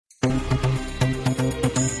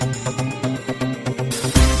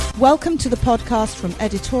Welcome to the podcast from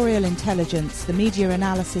Editorial Intelligence, the media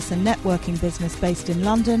analysis and networking business based in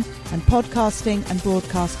London and podcasting and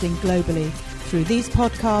broadcasting globally through these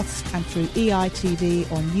podcasts and through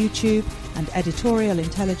EITV on YouTube and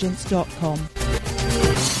editorialintelligence.com.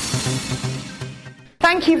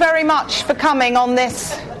 Thank you very much for coming on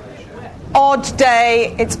this odd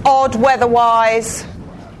day. It's odd weather-wise.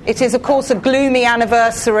 It is, of course, a gloomy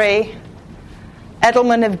anniversary.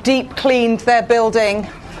 Edelman have deep cleaned their building.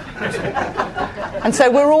 And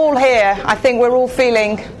so we're all here. I think we're all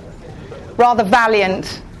feeling rather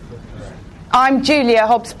valiant. I'm Julia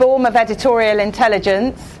Hobsbawm of Editorial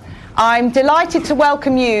Intelligence. I'm delighted to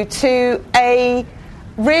welcome you to a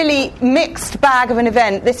really mixed bag of an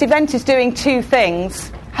event. This event is doing two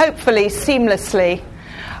things, hopefully seamlessly.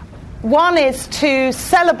 One is to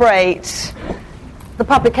celebrate the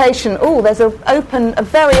publication. Oh, there's a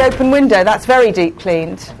very open window. That's very deep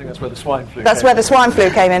cleaned. I think that's where the swine flu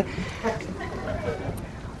came in.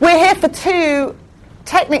 We're here for two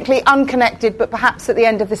technically unconnected, but perhaps at the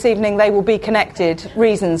end of this evening they will be connected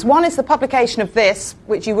reasons. One is the publication of this,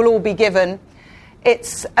 which you will all be given.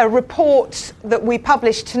 It's a report that we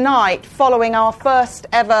published tonight following our first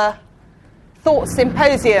ever Thought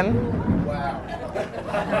Symposium. Wow.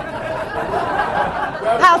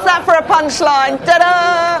 How's that for a punchline?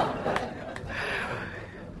 Ta-da!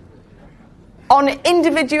 On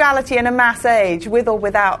individuality in a mass age, with or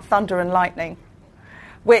without thunder and lightning,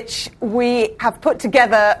 which we have put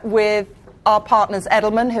together with our partners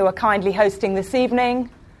Edelman, who are kindly hosting this evening,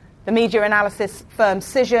 the media analysis firm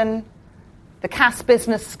Cision, the Cass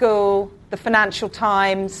Business School, the Financial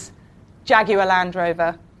Times, Jaguar Land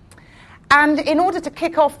Rover. And in order to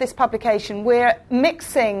kick off this publication, we're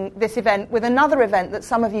mixing this event with another event that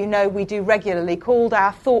some of you know we do regularly called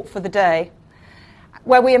our Thought for the Day,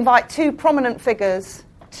 where we invite two prominent figures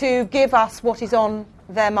to give us what is on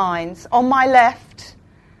their minds. On my left,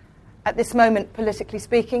 at this moment, politically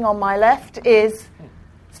speaking, on my left is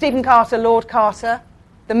Stephen Carter, Lord Carter,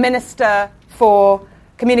 the Minister for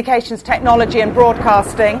Communications Technology and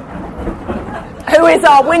Broadcasting, who is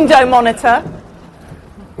our window monitor.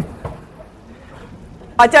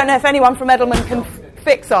 I don't know if anyone from Edelman can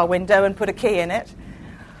fix our window and put a key in it.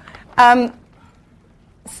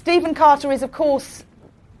 Stephen Carter is, of course,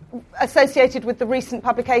 associated with the recent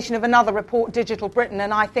publication of another report, Digital Britain,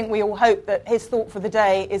 and I think we all hope that his thought for the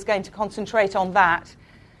day is going to concentrate on that.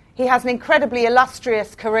 He has an incredibly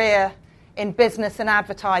illustrious career in business and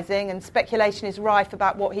advertising, and speculation is rife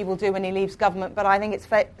about what he will do when he leaves government, but I think it's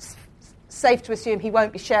safe to assume he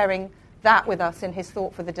won't be sharing that with us in his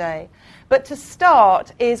thought for the day. But to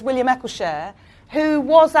start is William Eccleshare, who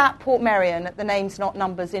was at Portmeirion at the Names Not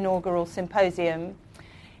Numbers inaugural symposium.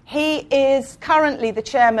 He is currently the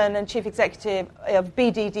chairman and chief executive of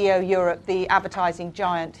BDDO Europe, the advertising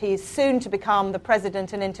giant. He is soon to become the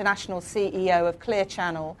president and international CEO of Clear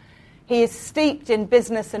Channel. He is steeped in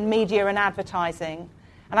business and media and advertising.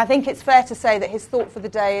 And I think it's fair to say that his thought for the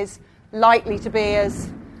day is likely to be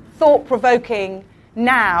as thought-provoking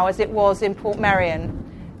now as it was in Portmeirion.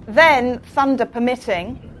 Then, thunder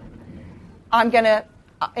permitting, I'm going to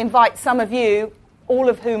invite some of you, all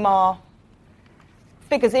of whom are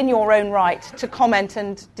figures in your own right, to comment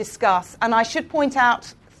and discuss. And I should point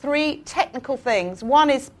out three technical things. One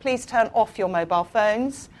is please turn off your mobile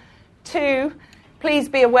phones. Two, please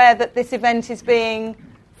be aware that this event is being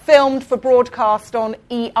filmed for broadcast on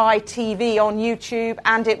EITV on YouTube,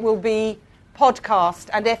 and it will be podcast.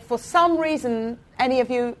 And if for some reason any of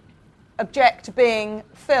you object to being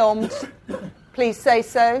filmed, please say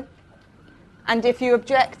so. And if you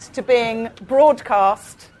object to being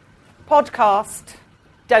broadcast, podcast,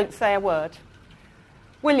 don't say a word.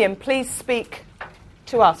 William, please speak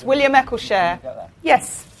to us. William Eccleshare.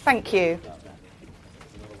 Yes, thank you.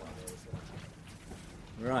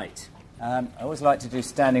 Right. I always like to do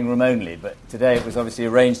standing room only, but today it was obviously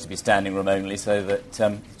arranged to be standing room only so that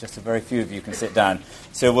just a very few of you can sit down.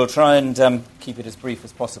 So we'll try and keep it as brief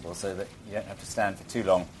as possible so that you don't have to stand for too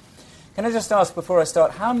long. Can I just ask before I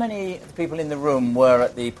start, how many of the people in the room were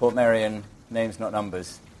at the Portmeirion Names Not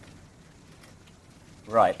Numbers?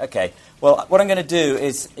 Right, okay. Well, what I'm going to do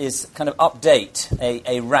is kind of update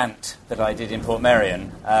a rant that I did in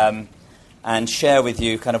Portmeirion and share with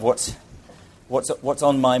you kind of what's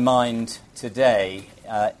on my mind today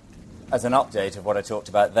as an update of what I talked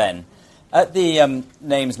about then. At the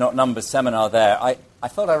Names Not Numbers seminar there, I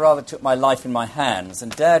felt I rather took my life in my hands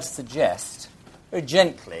and dared to suggest, very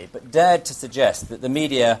gently, but dared to suggest that the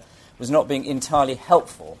media was not being entirely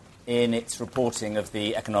helpful in its reporting of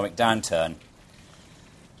the economic downturn.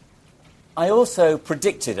 I also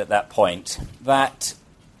predicted at that point that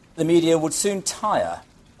the media would soon tire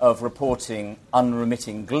of reporting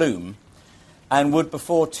unremitting gloom and would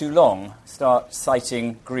before too long start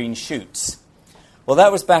citing green shoots. Well,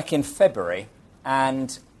 that was back in February,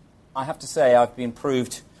 and I have to say I've been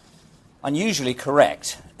proved unusually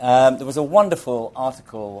correct. There was a wonderful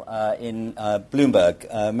article in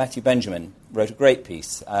Bloomberg. Matthew Benjamin wrote a great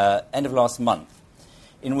piece, end of last month,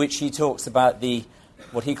 in which he talks about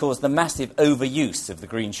what he calls the massive overuse of the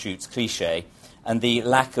green shoots cliche and the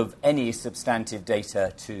lack of any substantive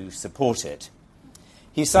data to support it.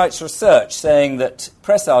 He cites research saying that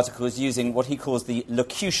press articles using what he calls the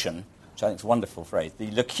locution, which I think is a wonderful phrase,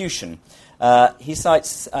 the locution. He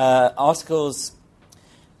cites articles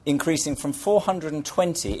increasing from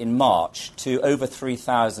 420 in March to over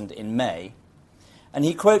 3,000 in May. And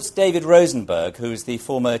he quotes David Rosenberg, who is the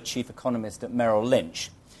former chief economist at Merrill Lynch,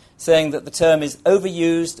 saying that the term is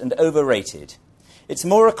overused and overrated. It's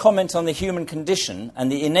more a comment on the human condition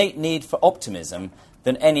and the innate need for optimism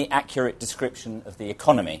than any accurate description of the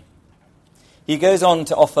economy. He goes on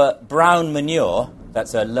to offer brown manure,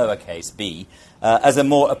 that's a lowercase b, as a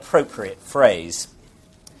more appropriate phrase.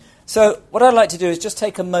 So what I'd like to do is just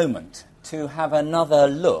take a moment to have another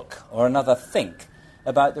look or another think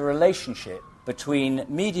about the relationship between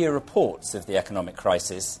media reports of the economic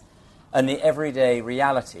crisis and the everyday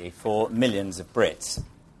reality for millions of Brits.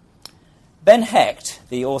 Ben Hecht,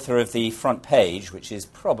 the author of The Front Page, which is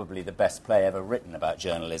probably the best play ever written about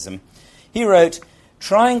journalism, he wrote,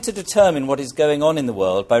 "Trying to determine what is going on in the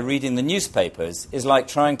world by reading the newspapers is like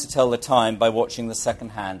trying to tell the time by watching the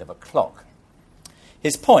second hand of a clock."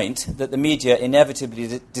 His point, that the media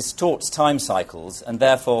inevitably distorts time cycles and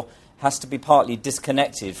therefore has to be partly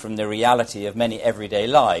disconnected from the reality of many everyday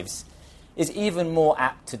lives, is even more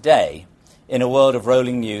apt today in a world of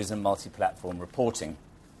rolling news and multi-platform reporting.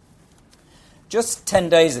 Just 10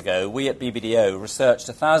 days ago, we at BBDO researched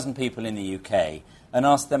 1,000 people in the UK and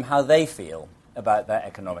asked them how they feel about their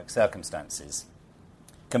economic circumstances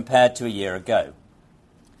compared to a year ago.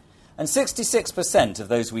 And 66% of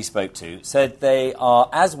those we spoke to said they are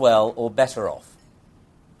as well or better off.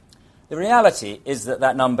 The reality is that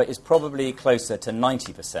that number is probably closer to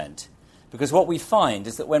 90%, because what we find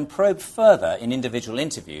is that when probed further in individual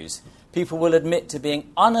interviews, people will admit to being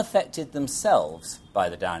unaffected themselves by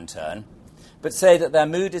the downturn, but say that their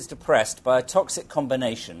mood is depressed by a toxic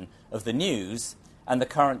combination of the news and the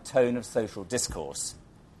current tone of social discourse.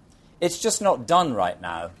 It's just not done right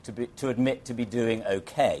now to admit to be doing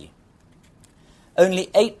okay. Only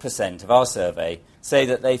 8% of our survey say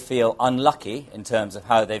that they feel unlucky in terms of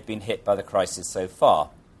how they've been hit by the crisis so far.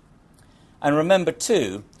 And remember,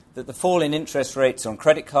 too, that the fall in interest rates on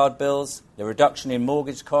credit card bills, the reduction in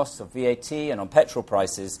mortgage costs of VAT and on petrol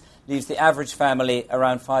prices leaves the average family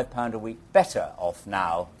around £5 a week better off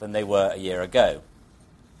now than they were a year ago.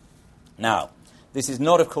 Now, this is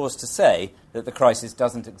not, of course, to say that the crisis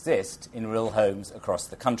doesn't exist in real homes across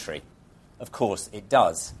the country. Of course it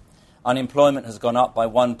does. Unemployment has gone up by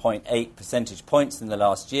 1.8 percentage points in the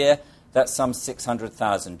last year. That's some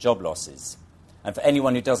 600,000 job losses. And for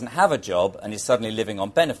anyone who doesn't have a job and is suddenly living on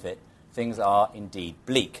benefit, things are indeed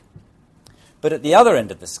bleak. But at the other end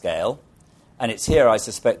of the scale, and it's here I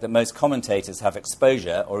suspect that most commentators have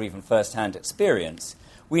exposure or even first-hand experience,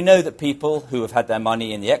 we know that people who have had their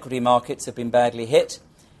money in the equity markets have been badly hit.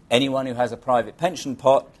 Anyone who has a private pension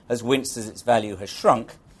pot has winced as its value has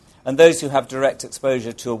shrunk. And those who have direct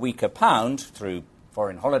exposure to a weaker pound through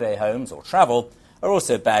foreign holiday homes or travel are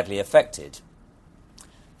also badly affected.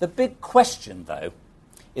 The big question, though,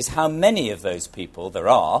 is how many of those people there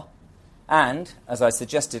are, and, as I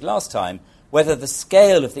suggested last time, whether the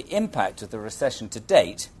scale of the impact of the recession to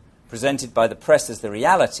date, presented by the press as the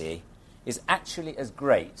reality, is actually as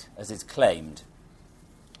great as is claimed.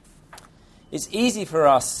 It's easy for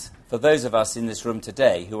those of us in this room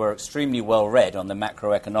today who are extremely well read on the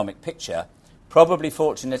macroeconomic picture, probably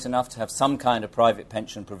fortunate enough to have some kind of private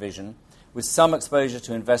pension provision, with some exposure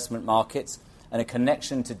to investment markets and a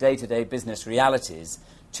connection to day-to-day business realities,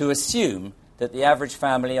 to assume that the average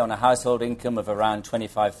family on a household income of around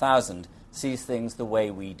 $25,000 sees things the way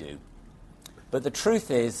we do. But the truth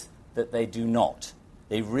is that they do not.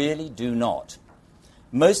 They really do not.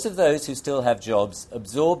 Most of those who still have jobs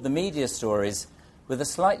absorb the media stories with a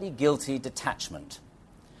slightly guilty detachment.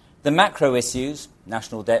 The macro issues,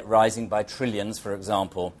 national debt rising by trillions, for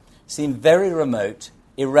example, seem very remote,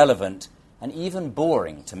 irrelevant, and even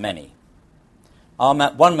boring to many.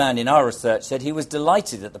 One man in our research said he was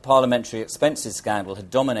delighted that the parliamentary expenses scandal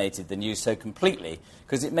had dominated the news so completely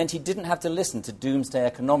because it meant he didn't have to listen to doomsday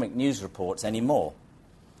economic news reports anymore.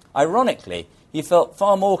 Ironically, he felt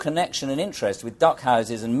far more connection and interest with duck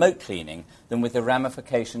houses and moat cleaning than with the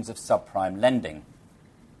ramifications of subprime lending.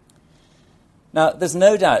 Now, there's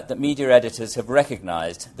no doubt that media editors have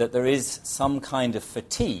recognised that there is some kind of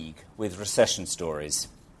fatigue with recession stories.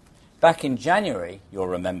 Back in January, you'll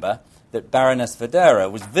remember, that Baroness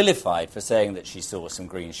Vadera was vilified for saying that she saw some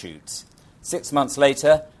green shoots. 6 months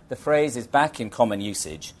later, the phrase is back in common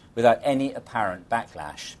usage without any apparent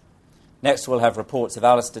backlash. Next, we'll have reports of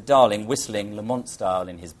Alistair Darling whistling Lamont style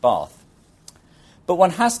in his bath. But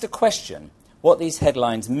one has to question what these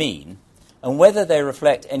headlines mean and whether they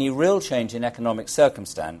reflect any real change in economic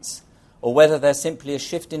circumstance or whether they're simply a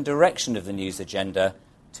shift in direction of the news agenda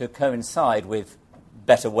to coincide with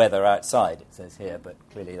better weather outside, it says here, but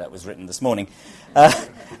clearly that was written this morning.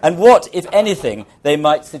 And what, if anything, they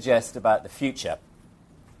might suggest about the future.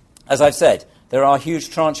 As I've said, there are huge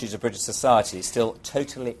tranches of British society still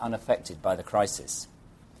totally unaffected by the crisis.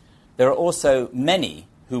 There are also many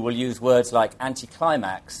who will use words like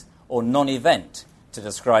anticlimax or non-event to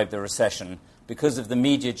describe the recession because of the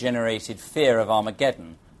media-generated fear of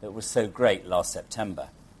Armageddon that was so great last September.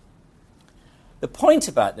 The point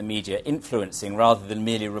about the media influencing rather than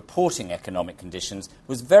merely reporting economic conditions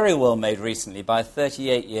was very well made recently by a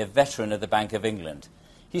 38-year veteran of the Bank of England.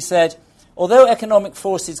 He said, although economic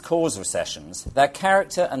forces cause recessions, their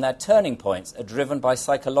character and their turning points are driven by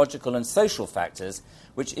psychological and social factors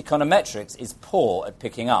which econometrics is poor at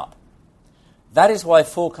picking up. That is why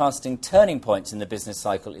forecasting turning points in the business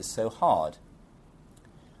cycle is so hard.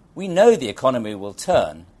 We know the economy will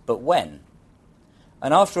turn, but when?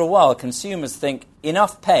 And after a while, consumers think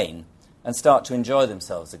enough pain and start to enjoy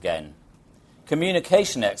themselves again.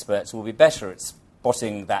 Communication experts will be better at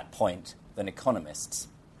spotting that point than economists.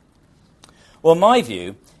 Well, my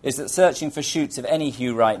view is that searching for shoots of any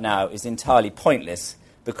hue right now is entirely pointless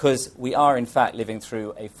because we are in fact living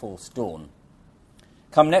through a false dawn.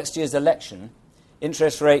 Come next year's election,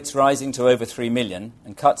 interest rates rising to over 3 million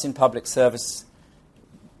and cuts in public service...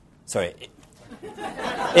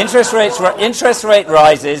 interest rate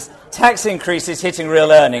rises, tax increases hitting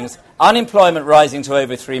real earnings, unemployment rising to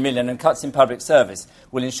over 3 million and cuts in public service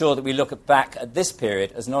will ensure that we look back at this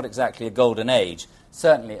period as not exactly a golden age,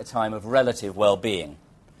 certainly a time of relative well-being.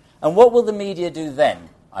 And what will the media do then,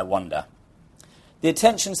 I wonder? The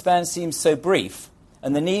attention span seems so brief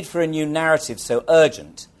and the need for a new narrative so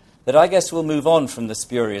urgent that I guess we'll move on from the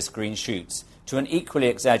spurious green shoots to an equally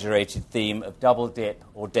exaggerated theme of double dip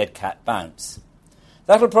or dead cat bounce.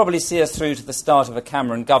 That'll probably see us through to the start of a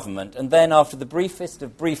Cameron government, and then after the briefest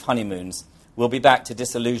of brief honeymoons, we'll be back to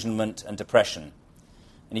disillusionment and depression.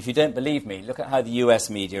 And if you don't believe me, look at how the US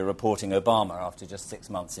media are reporting Obama after just 6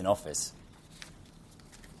 months in office.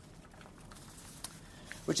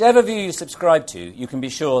 Whichever view you subscribe to, you can be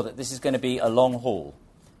sure that this is going to be a long haul.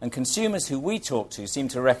 And consumers who we talk to seem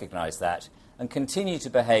to recognise that and continue to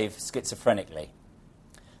behave schizophrenically.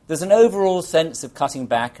 There's an overall sense of cutting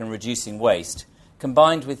back and reducing waste,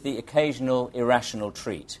 combined with the occasional irrational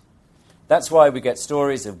treat. That's why we get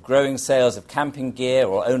stories of growing sales of camping gear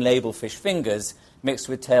or own-label fish fingers mixed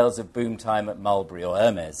with tales of boom time at Mulberry or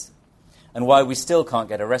Hermes, and why we still can't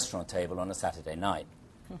get a restaurant table on a Saturday night.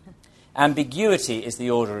 Ambiguity is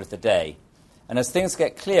the order of the day, and as things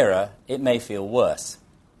get clearer, it may feel worse.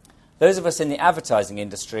 Those of us in the advertising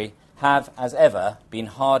industry have, as ever, been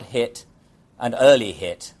hard hit and early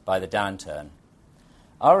hit by the downturn.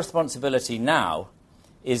 Our responsibility now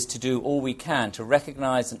is to do all we can to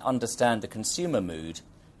recognise and understand the consumer mood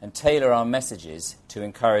and tailor our messages to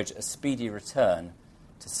encourage a speedy return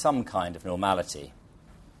to some kind of normality.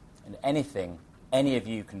 And anything any of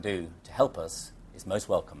you can do to help us is most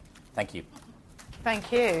welcome. Thank you.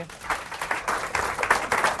 Thank you.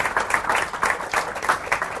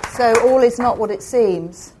 So all is not what it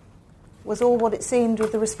seems. Was all what it seemed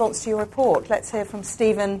with the response to your report? Let's hear from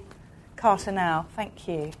Stephen Carter now. Thank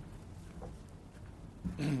you.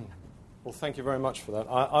 Well, thank you very much for that.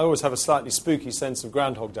 I always have a slightly spooky sense of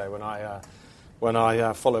Groundhog Day when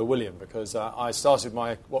I follow William, because I started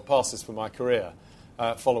what passes for my career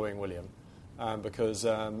following William, because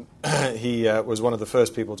he was one of the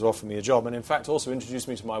first people to offer me a job, and in fact also introduced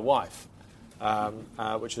me to my wife,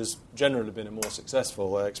 which has generally been a more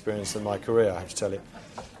successful experience than my career, I have to tell you.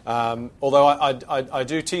 Although I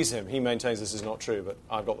do tease him. He maintains this is not true, but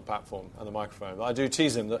I've got the platform and the microphone. But I do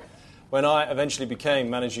tease him that when I eventually became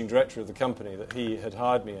managing director of the company that he had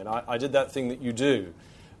hired me, and I did that thing that you do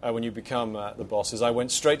when you become the boss, is I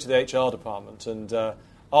went straight to the HR department and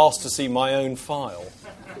asked to see my own file.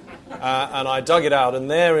 And I dug it out, and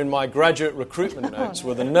there in my graduate recruitment notes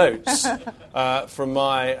were the notes from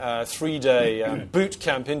my 3-day boot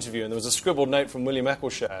camp interview. And there was a scribbled note from William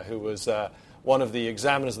Eccleshare, who was one of the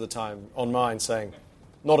examiners at the time, on mine saying,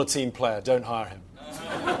 "Not a team player, don't hire him."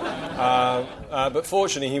 But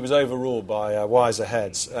fortunately, he was overruled by wiser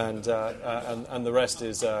heads, and the rest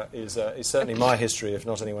is certainly my history, if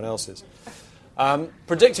not anyone else's.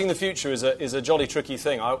 Predicting the future is a jolly tricky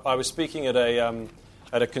thing. I was speaking at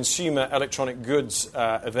a consumer electronic goods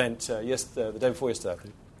event the day before yesterday,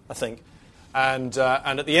 I think. And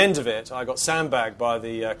at the end of it, I got sandbagged by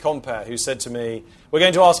the compere, who said to me, "We're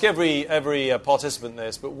going to ask every participant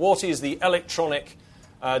this, but what is the electronic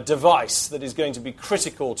device that is going to be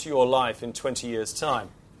critical to your life in 20 years' time?"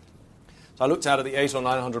 So I looked out at the 800 or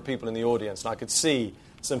 900 people in the audience, and I could see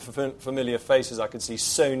some familiar faces. I could see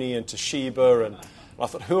Sony and Toshiba, and I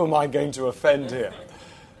thought, who am I going to offend here?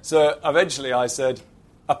 So eventually I said,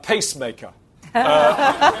 a pacemaker. And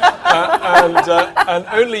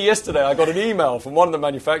only yesterday I got an email from one of the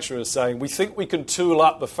manufacturers saying, "We think we can tool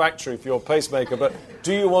up the factory for your pacemaker, but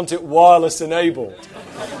do you want it wireless enabled?"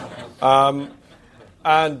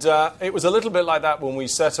 And it was a little bit like that when we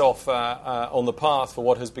set off on the path for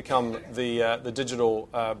what has become the Digital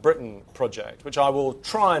Britain project, which I will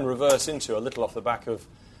try and reverse into a little off the back of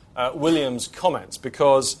William's comments,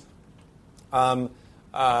 because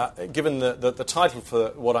given the title for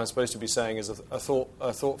what I'm supposed to be saying is a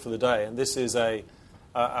thought for the day, and this is a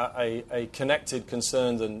connected,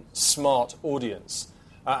 concerned, and smart audience.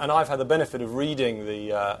 And I've had the benefit of reading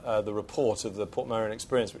the report of the Portmeirion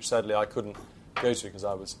experience, which sadly I couldn't go to because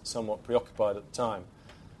I was somewhat preoccupied at the time.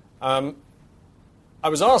 I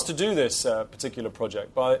was asked to do this particular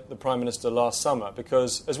project by the Prime Minister last summer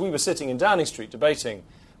because as we were sitting in Downing Street debating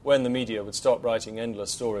when the media would stop writing endless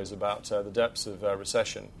stories about the depths of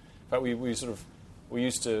recession. In fact, we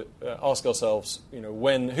used to ask ourselves,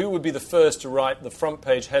 who would be the first to write the front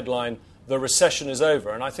page headline, "The recession is over"?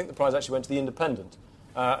 And I think the prize actually went to The Independent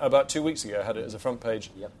about 2 weeks ago, had it as a front page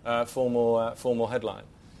formal headline.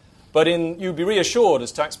 But you'd be reassured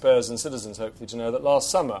as taxpayers and citizens, hopefully, to know that last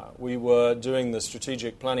summer we were doing the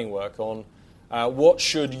strategic planning work on what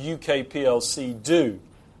should UK PLC do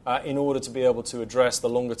in order to be able to address the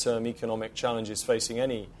longer-term economic challenges facing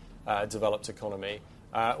any developed economy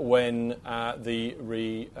when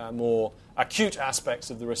the more acute aspects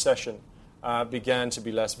of the recession began to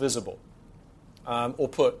be less visible. Or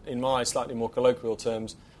put in my slightly more colloquial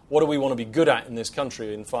terms, what do we want to be good at in this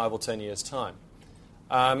country in 5 or 10 years' time?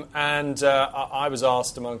 I was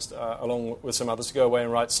asked, along with some others, to go away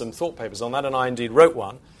and write some thought papers on that, and I indeed wrote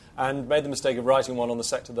one, and made the mistake of writing one on the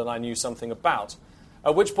sector that I knew something about.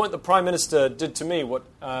 At which point the Prime Minister did to me what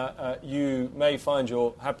you may find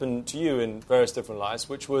happen to you in various different lives,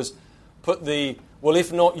 which was put the, well,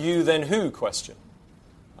 if not you, then who question.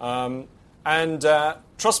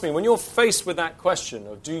 Trust me, when you're faced with that question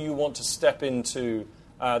of do you want to step into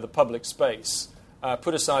the public space,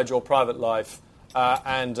 put aside your private life,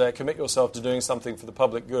 and commit yourself to doing something for the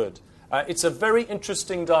public good, it's a very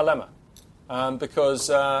interesting dilemma because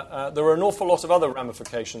there are an awful lot of other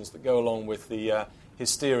ramifications that go along with the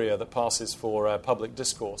hysteria that passes for public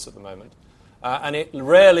discourse at the moment. And it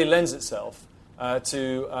rarely lends itself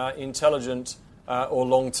to intelligent or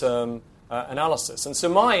long-term analysis. And so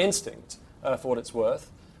my instinct, for what it's worth,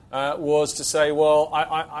 was to say, well,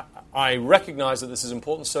 I recognise that this is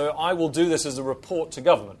important, so I will do this as a report to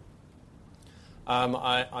government.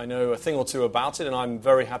 I know a thing or two about it, and I'm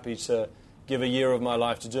very happy to give a year of my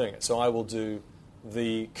life to doing it. So I will do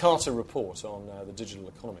the Carter report on the digital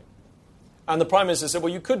economy. And the Prime Minister said,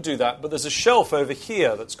 well, you could do that, but there's a shelf over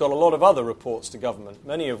here that's got a lot of other reports to government,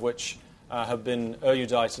 many of which have been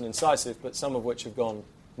erudite and incisive, but some of which have gone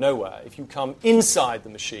nowhere. If you come inside the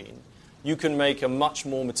machine, you can make a much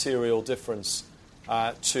more material difference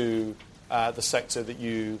to the sector that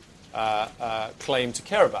you claim to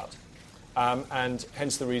care about. And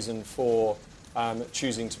hence the reason for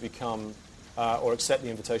choosing to become or accept the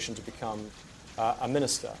invitation to become a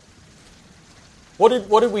minister. What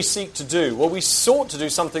did we seek to do? Well, we sought to do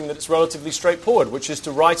something that's relatively straightforward, which is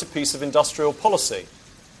to write a piece of industrial policy.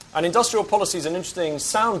 And industrial policy is an interesting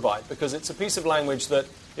soundbite because it's a piece of language that,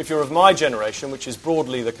 if you're of my generation, which is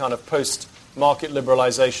broadly the kind of post-market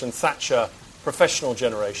liberalisation, Thatcher professional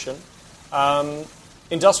generation,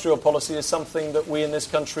 industrial policy is something that we in this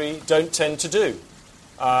country don't tend to do.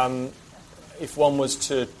 If one was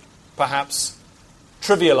to perhaps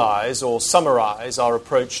trivialise or summarise our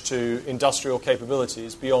approach to industrial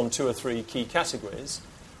capabilities beyond 2 or 3 key categories,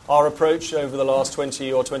 our approach over the last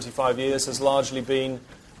 20 or 25 years has largely been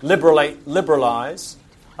liberalise,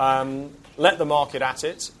 let the market at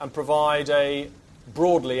it, and provide a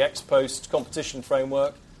broadly ex-post competition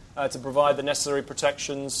framework to provide the necessary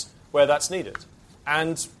protections where that's needed.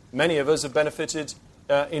 And many of us have benefited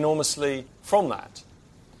enormously from that.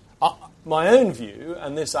 My own view,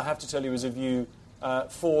 and this I have to tell you is a view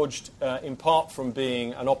forged in part from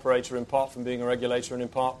being an operator, in part from being a regulator, and in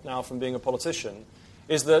part now from being a politician,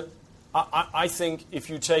 is that I think if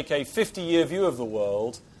you take a 50-year view of the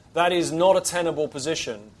world, that is not a tenable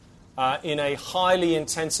position in a highly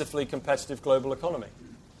intensively competitive global economy.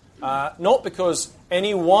 Not because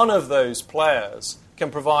any one of those players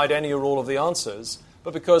can provide any or all of the answers,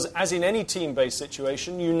 but because, as in any team-based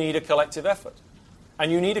situation, you need a collective effort.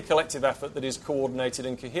 And you need a collective effort that is coordinated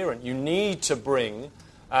and coherent. You need to bring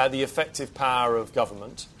the effective power of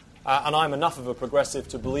government, and I'm enough of a progressive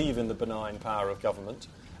to believe in the benign power of government,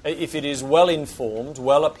 if it is well-informed,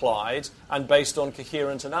 well-applied, and based on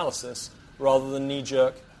coherent analysis, rather than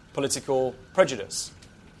knee-jerk political prejudice.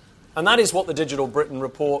 And that is what the Digital Britain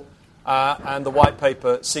report and the white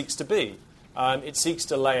paper seeks to be. It seeks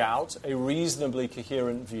to lay out a reasonably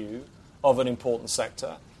coherent view of an important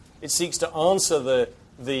sector. It seeks to answer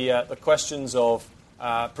the questions of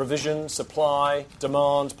provision, supply,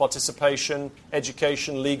 demand, participation,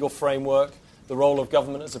 education, legal framework, the role of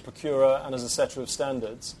government as a procurer and as a setter of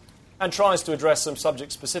standards, and tries to address some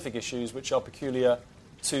subject-specific issues which are peculiar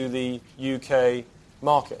to the UK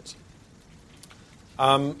market.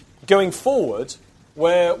 Going forward,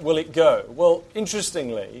 where will it go? Well,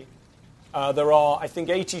 interestingly, there are, I think,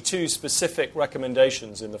 82 specific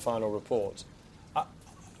recommendations in the final report.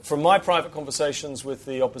 From my private conversations with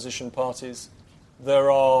the opposition parties, there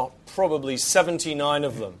are probably 79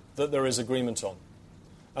 of them that there is agreement on.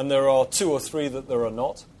 And there are 2 or 3 that there are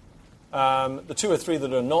not. The 2 or 3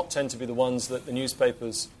 that are not tend to be the ones that the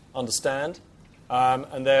newspapers understand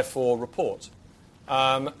and therefore report.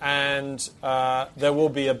 And there will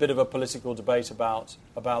be a bit of a political debate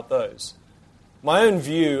about those. My own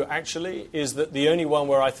view, actually, is that the only one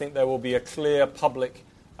where I think there will be a clear public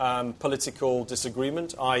political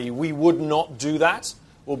disagreement, i.e. we would not do that,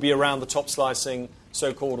 will be around the top slicing,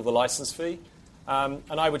 so-called, of the licence fee. And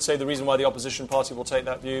I would say the reason why the opposition party will take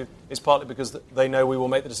that view is partly because they know we will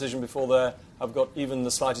make the decision before they have got even the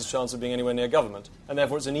slightest chance of being anywhere near government. And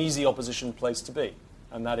therefore it's an easy opposition place to be.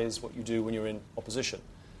 And that is what you do when you're in opposition.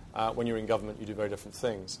 When you're in government, you do very different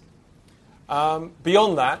things.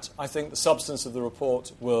 Beyond that, I think the substance of the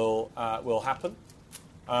report will happen.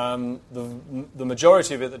 The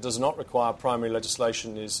majority of it that does not require primary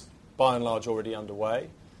legislation is, by and large, already underway.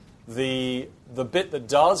 The bit that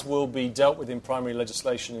does will be dealt with in primary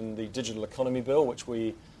legislation in the Digital Economy Bill, which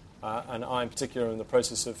we, and I in particular, are in the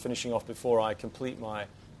process of finishing off before I complete my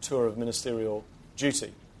tour of ministerial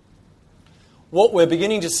duty. What we're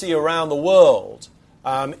beginning to see around the world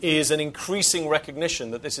is an increasing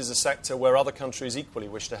recognition that this is a sector where other countries equally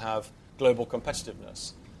wish to have global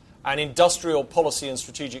competitiveness. And industrial policy and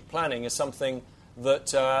strategic planning is something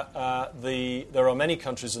that there are many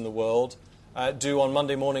countries in the world do on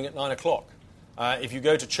Monday morning at 9 o'clock. If you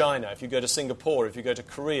go to China, if you go to Singapore, if you go to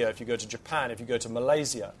Korea, if you go to Japan, if you go to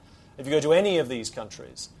Malaysia, if you go to any of these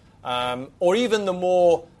countries, or even the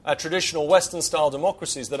more traditional Western-style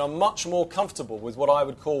democracies that are much more comfortable with what I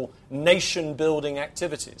would call nation-building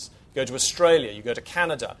activities. You go to Australia, you go to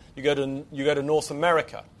Canada, you go to North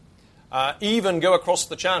America, even go across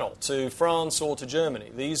the channel to France or to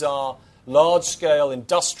Germany. These are large-scale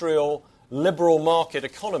industrial, liberal market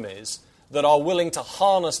economies that are willing to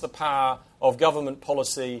harness the power of government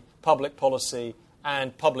policy,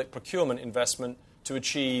 and public procurement investment to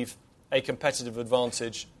achieve a competitive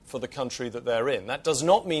advantage for the country that they're in. That does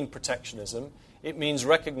not mean protectionism. It means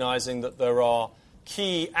recognizing that there are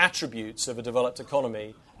key attributes of a developed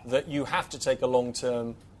economy that you have to take a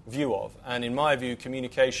long-term view of. And in my view,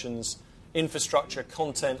 communications, infrastructure,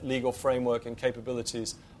 content, legal framework, and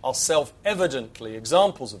capabilities are self-evidently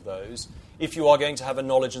examples of those if you are going to have a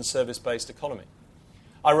knowledge and service-based economy.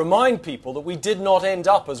 I remind people that we did not end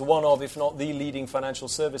up as one of, if not the leading financial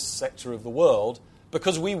service sector of the world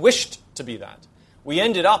because we wished to be that. We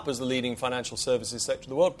ended up as the leading financial services sector of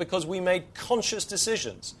the world because we made conscious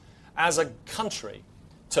decisions as a country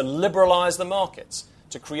to liberalize the markets,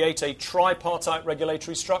 to create a tripartite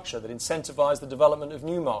regulatory structure that incentivized the development of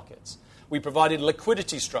new markets. We provided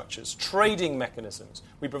liquidity structures, trading mechanisms.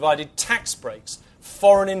 We provided tax breaks,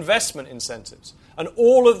 foreign investment incentives. And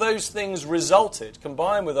all of those things resulted,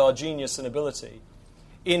 combined with our genius and ability,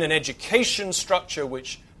 in an education structure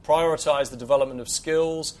which prioritized the development of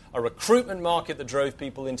skills, a recruitment market that drove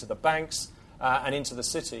people into the banks and into the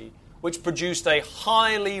city, which produced a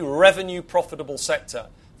highly revenue-profitable sector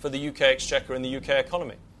for the UK Exchequer and the UK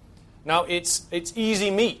economy. Now, it's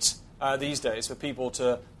easy meat these days for people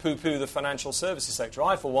to poo-poo the financial services sector.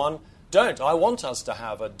 I, for one, don't. I want us to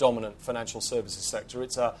have a dominant financial services sector.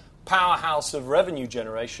 It's a powerhouse of revenue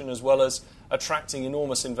generation as well as attracting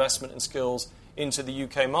enormous investment and skills into the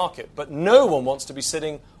UK market. But no one wants to be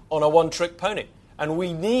sitting on a one-trick pony. And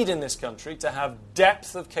we need in this country to have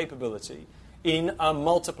depth of capability in a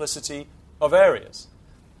multiplicity of areas.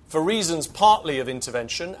 For reasons partly of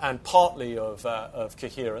intervention and partly of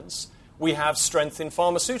coherence, we have strength in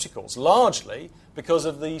pharmaceuticals, largely because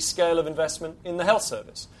of the scale of investment in the health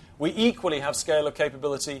service. We equally have scale of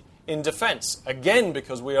capability in defence, again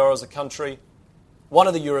because we are, as a country, one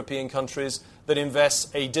of the European countries that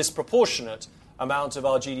invests a disproportionate amount of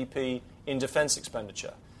our GDP in defence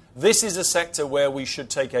expenditure. This is a sector where we should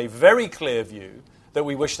take a very clear view that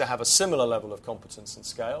we wish to have a similar level of competence and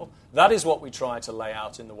scale. That is what we try to lay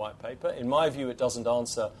out in the white paper. In my view, it doesn't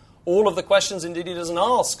answer all of the questions. Indeed, it doesn't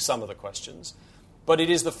ask some of the questions. But it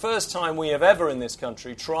is the first time we have ever in this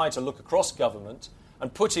country tried to look across government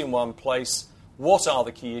and put in one place what are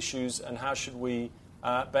the key issues and how should we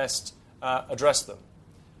best address them.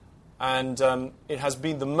 And it has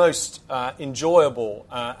been the most enjoyable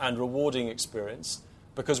and rewarding experience,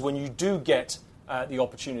 because when you do get the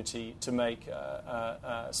opportunity to make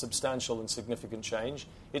substantial and significant change,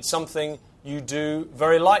 it's something you do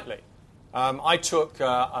very lightly. I took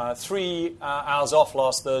 3 hours off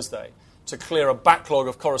last Thursday to clear a backlog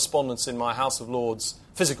of correspondence in my House of Lords,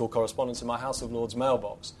 physical correspondence in my House of Lords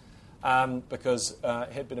mailbox, because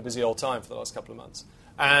it had been a busy old time for the last couple of months.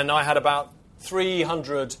 And I had about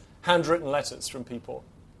 300 handwritten letters from people.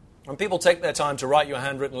 When people take their time to write you a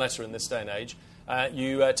handwritten letter in this day and age,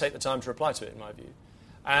 you take the time to reply to it, in my view.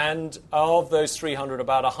 And of those 300,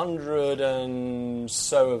 about 100 and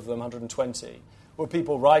so of them, 120, were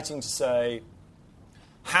people writing to say,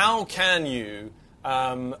 how can you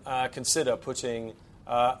consider putting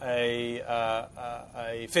a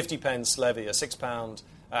 50 pence levy, a £6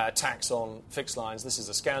 tax on fixed lines? This is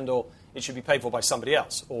a scandal. It should be paid for by somebody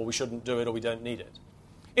else, or we shouldn't do it, or we don't need it.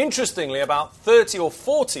 Interestingly, about 30 or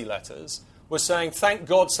 40 letters were saying, thank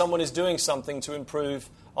God someone is doing something to improve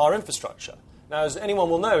our infrastructure. Now, as anyone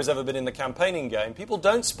will know who's ever been in the campaigning game, people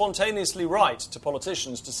don't spontaneously write to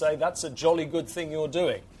politicians to say, that's a jolly good thing you're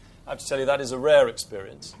doing. I have to tell you, that is a rare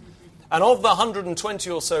experience. And of the 120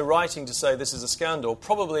 or so writing to say this is a scandal,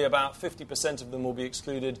 probably about 50% of them will be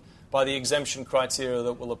excluded by the exemption criteria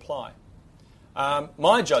that will apply.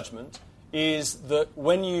 My judgment is that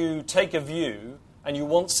when you take a view and you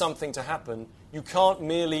want something to happen, you can't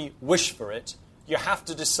merely wish for it. You have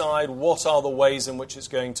to decide what are the ways in which it's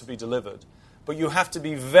going to be delivered. But you have to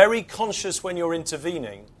be very conscious when you're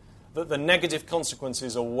intervening that the negative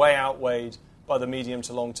consequences are way outweighed by the medium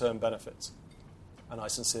to long-term benefits. And I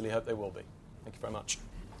sincerely hope they will be. Thank you very much.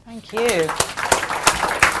 Thank you.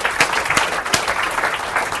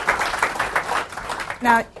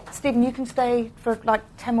 Now, Stephen, you can stay for like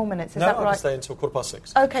 10 more minutes. Is that right? No, I can stay until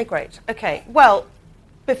 6:15. OK, great. OK. Well,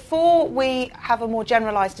 before we have a more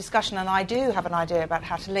generalised discussion, and I do have an idea about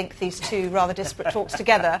how to link these two rather disparate talks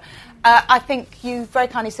together, I think you very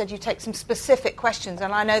kindly said you take some specific questions,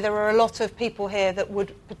 and I know there are a lot of people here that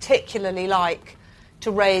would particularly like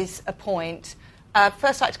to raise a point.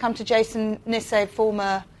 First, I'd like to come to Jason Nisse,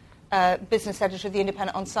 former business editor of The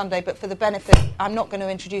Independent on Sunday, but for the benefit, I'm not going to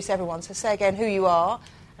introduce everyone, so say again who you are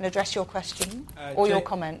and address your question or your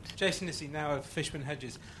comment. Jason Nisse, now of Fishman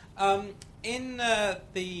Hedges. In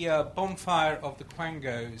the bonfire of the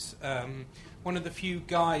Quangos, one of the few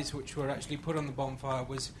guys which were actually put on the bonfire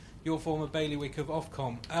was your former bailiwick of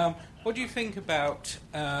Ofcom. What do you think about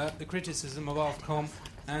the criticism of Ofcom,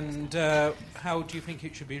 and how do you think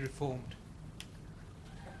it should be reformed?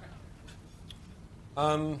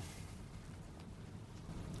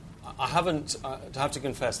 I haven't, I have to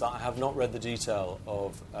confess that I have not read the detail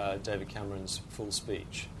of David Cameron's full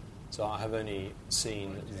speech. So I have only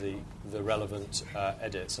seen the relevant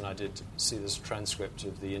edits, and I did see this transcript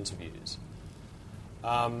of the interviews.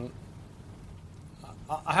 I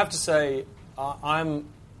have to say, and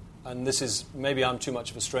this is, maybe I'm too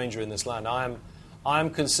much of a stranger in this land, I'm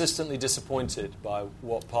consistently disappointed by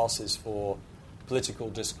what passes for political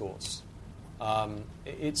discourse.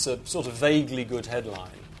 It's a sort of vaguely good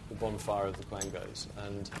headline, the bonfire of the Quangos,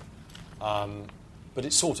 but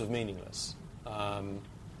it's sort of meaningless.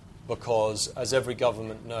 Because, as every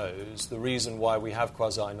government knows, the reason why we have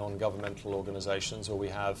quasi-non-governmental organisations or we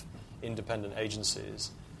have independent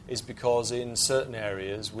agencies is because in certain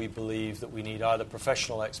areas we believe that we need either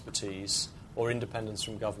professional expertise or independence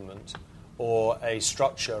from government or a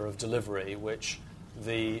structure of delivery which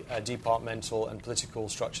the departmental and political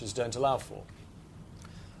structures don't allow for.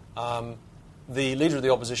 The Leader of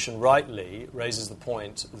the Opposition rightly raises the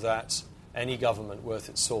point that any government worth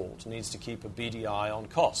its salt needs to keep a beady eye on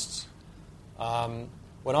costs.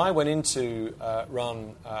 when I went into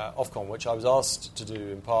run Ofcom, which I was asked to do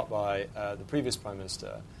in part by the previous Prime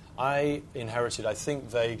Minister, I inherited, I think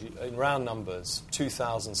vaguely, in round numbers,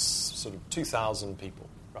 2,000 people,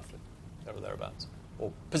 roughly, there or thereabouts.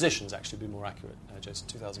 Or positions, actually, to be more accurate, Jason,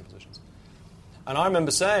 2,000 positions. And I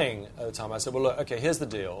remember saying at the time, I said, well, look, okay, here's the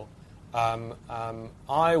deal. I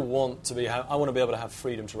want to be able to have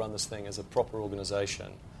freedom to run this thing as a proper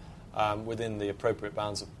organisation within the appropriate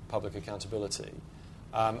bounds of public accountability.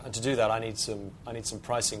 And to do that, I need some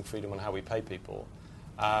pricing freedom on how we pay people.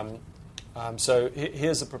 So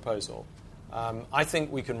here's the proposal. I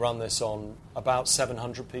think we can run this on about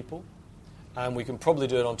 700 people, and we can probably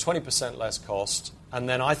do it on 20% less cost, and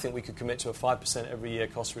then I think we could commit to a 5% every year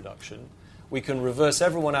cost reduction. We can reverse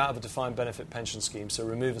everyone out of a defined benefit pension scheme, so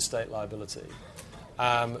remove estate liability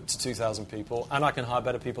to 2,000 people, and I can hire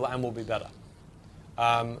better people and we'll be better.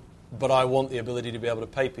 But I want the ability to be able to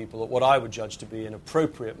pay people at what I would judge to be an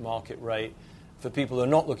appropriate market rate for people who are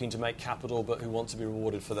not looking to make capital but who want to be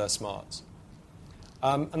rewarded for their smarts.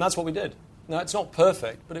 And that's what we did. Now, it's not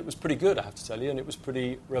perfect, but it was pretty good, I have to tell you, and it was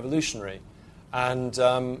pretty revolutionary. And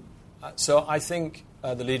so I think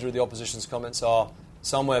the Leader of the Opposition's comments are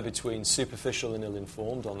somewhere between superficial and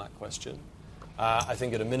ill-informed on that question. I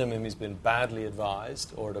think at a minimum he's been badly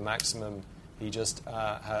advised, or at a maximum he just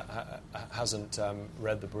hasn't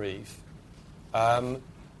read the brief.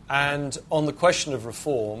 And on the question of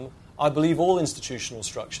reform, I believe all institutional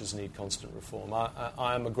structures need constant reform.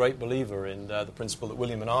 I am a great believer in the principle that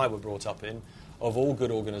William and I were brought up in, of all good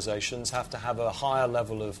organisations have to have a higher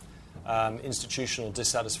level of institutional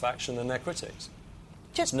dissatisfaction than their critics.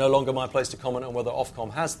 It's no longer my place to comment on whether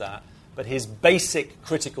Ofcom has that, but his basic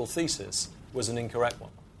critical thesis was an incorrect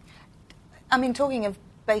one. I mean, talking of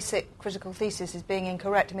basic critical thesis as being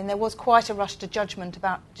incorrect, I mean, there was quite a rush to judgment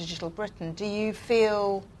about Digital Britain. Do you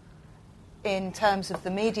feel, in terms of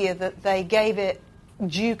the media, that they gave it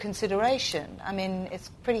due consideration? I mean, it's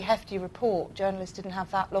a pretty hefty report. Journalists didn't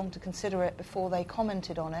have that long to consider it before they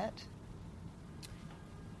commented on it.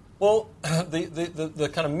 Well,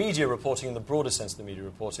 the kind of media reporting, in the broader sense of the media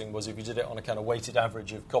reporting, was if you did it on a kind of weighted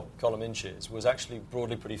average of column inches, was actually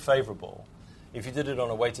broadly pretty favourable. If you did it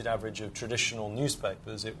on a weighted average of traditional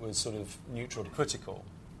newspapers, it was sort of neutral to critical.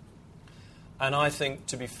 And I think,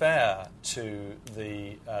 to be fair to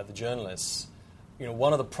the journalists, you know,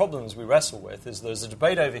 one of the problems we wrestle with is there's a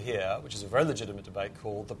debate over here, which is a very legitimate debate,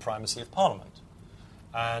 called the primacy of Parliament.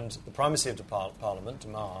 And the primacy of Parliament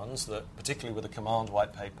demands that, particularly with a command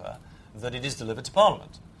white paper, that it is delivered to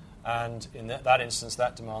Parliament. And in that instance,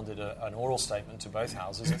 that demanded an oral statement to both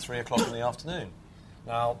houses at 3 o'clock in the afternoon.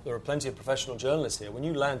 Now, there are plenty of professional journalists here. When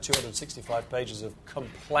you land 265 pages of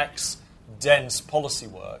complex, dense policy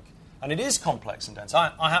work, and it is complex and dense.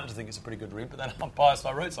 I happen to think it's a pretty good read, but then I'm biased,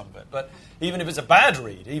 I wrote some of it. But even if it's a bad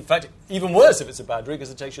read, in fact, even worse if it's a bad read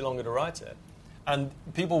because it takes you longer to write it. And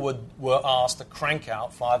people were asked to crank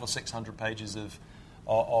out 500 or 600 pages of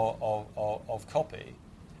copy.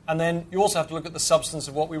 And then you also have to look at the substance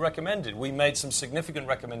of what we recommended. We made some significant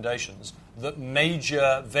recommendations that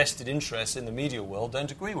major vested interests in the media world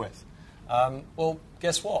don't agree with. Well,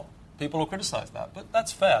 guess what? People will criticise that. But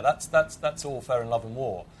that's fair. That's all fair in love and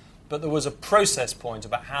war. But there was a process point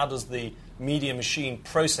about how does the media machine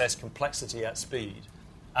process complexity at speed.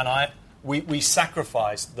 And we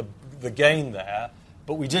sacrificed the gain there,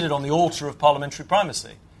 but we did it on the altar of parliamentary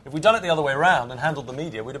primacy. If we'd done it the other way around and handled the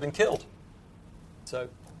media, we'd have been killed. So,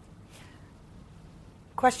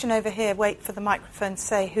 question over here. Wait for the microphone.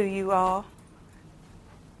 Say who you are.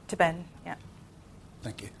 To Ben. Yeah.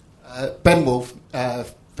 Thank you. Ben Wolf,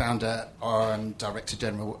 founder and Director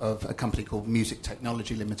General of a company called Music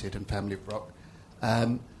Technology Limited and Family of Rock.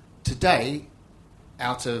 Today,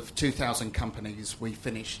 out of 2,000 companies, we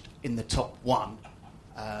finished in the top one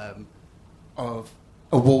of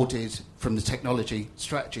awarded from the Technology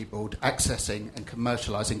Strategy Board accessing and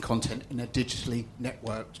commercialising content in a digitally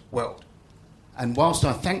networked world. And whilst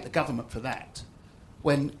I thank the government for that,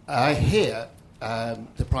 when I hear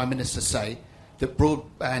the Prime Minister say that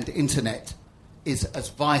broadband internet is as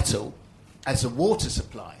vital as a water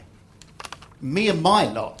supply, me and my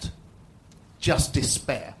lot just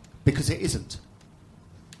despair, because it isn't.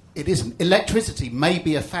 It isn't. Electricity may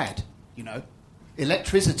be a fad, you know.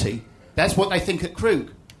 Electricity, that's what they think at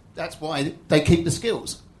Krug. That's why they keep the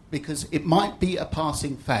skills, because it might be a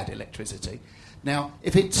passing fad, electricity. Now,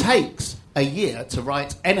 if it takes a year to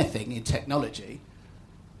write anything in technology,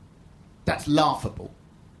 that's laughable.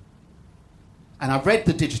 And I've read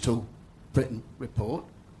the Digital Britain report.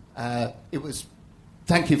 It was,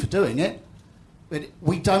 thank you for doing it, but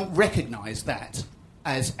we don't recognise that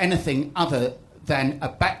as anything other than a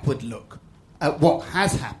backward look at what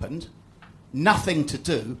has happened, nothing to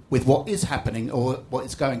do with what is happening or what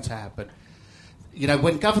is going to happen. You know,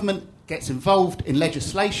 when government gets involved in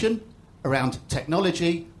legislation around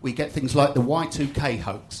technology, we get things like the Y2K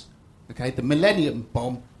hoax, okay, the Millennium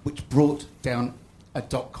Bomb, which brought down a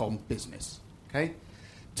dot-com business. Okay,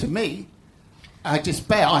 to me, I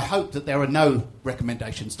despair. I hope that there are no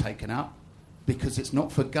recommendations taken up, because it's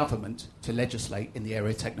not for government to legislate in the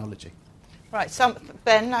area of technology. Right,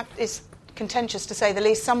 Ben, that is contentious to say the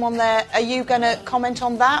least. Someone there, are you going to comment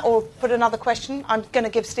on that or put another question? I'm going to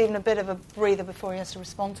give Stephen a bit of a breather before he has to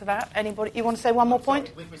respond to that. Anybody, you want to say one more point?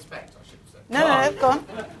 Sorry, with respect, I should say. No, go on.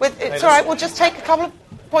 It's all right, we'll just take a couple of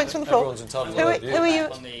points from the floor. Everyone's entitled to Who are you?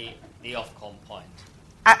 On the Ofcom point.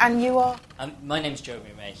 And you are? My name's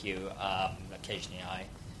Jeremy Mayhew. Occasionally I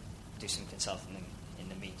do some consulting in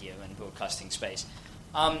the media and broadcasting space.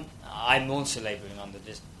 I'm also labouring on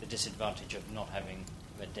the disadvantage of not having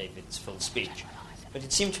read David's full speech. But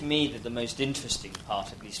it seemed to me that the most interesting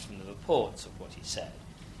part, at least from the reports of what he said,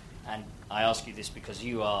 and I ask you this because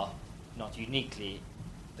you are not uniquely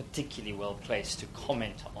particularly well placed to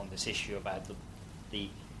comment on this issue about the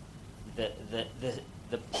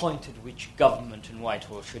point at which government in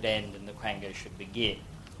Whitehall should end and the Quango should begin,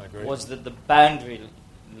 I agree. was that the boundary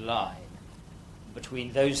line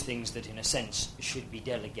between those things that in a sense should be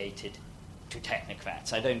delegated to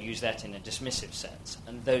technocrats, I don't use that in a dismissive sense,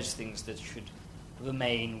 and those things that should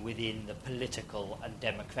remain within the political and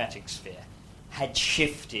democratic sphere had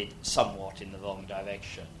shifted somewhat in the wrong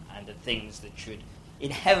direction, and that things that should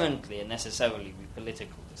inherently and necessarily be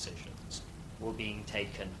political decisions were being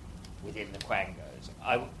taken within the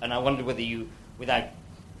Quangos. And I wonder whether you, without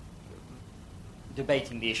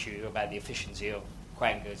debating the issue about the efficiency of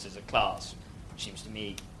Quangos as a class, which seems to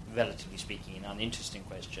me, relatively speaking, an uninteresting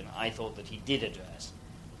question, I thought that he did address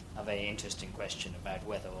a very interesting question about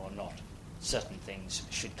whether or not certain things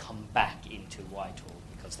should come back into Whitehall,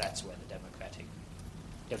 because that's where the democratic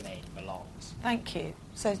domain belongs. Thank you.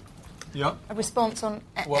 So, yeah. a response on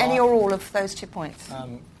any or all of those 2 points?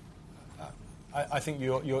 I think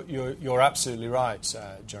you're absolutely right,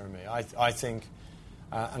 Jeremy. I think,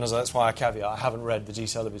 and that's why I caveat, I haven't read the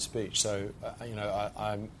detail of his speech, so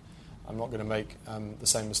I'm not going to make the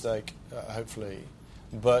same mistake, hopefully.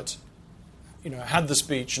 But had the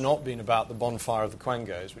speech not been about the bonfire of the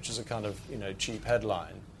Quangos, which is a kind of cheap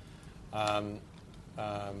headline,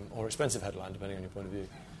 or expensive headline, depending on your point of view.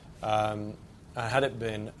 Had it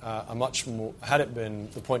been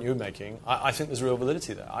the point you were making, I think there's real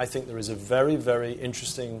validity there. I think there is a very, very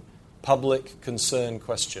interesting public concern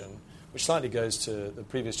question, which slightly goes to the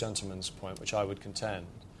previous gentleman's point, which I would contend,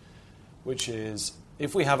 which is,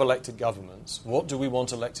 if we have elected governments, what do we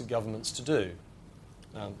want elected governments to do?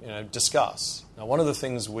 Discuss. Now, one of the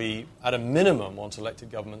things we, at a minimum, want elected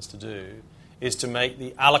governments to do is to make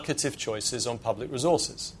the allocative choices on public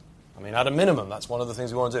resources. I mean, at a minimum, that's one of the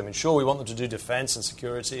things we want to do. I mean, sure, we want them to do defence and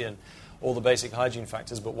security and all the basic hygiene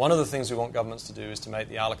factors, but one of the things we want governments to do is to make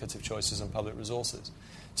the allocative choices on public resources.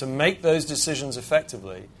 To make those decisions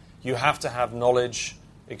effectively, you have to have knowledge,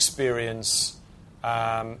 experience,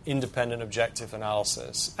 independent, objective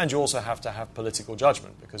analysis, and you also have to have political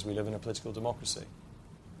judgment, because we live in a political democracy.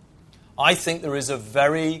 I think there is a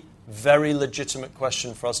very, very legitimate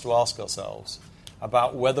question for us to ask ourselves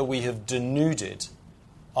about whether we have denuded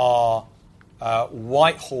our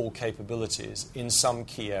Whitehall capabilities in some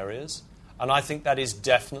key areas, and I think that is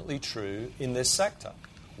definitely true in this sector.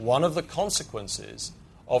 One of the consequences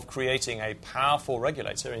of creating a powerful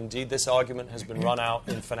regulator, indeed this argument has been run out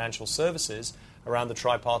in financial services around the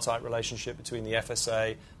tripartite relationship between the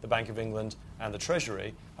FSA, the Bank of England and the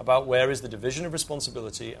Treasury, about where is the division of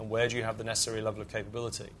responsibility and where do you have the necessary level of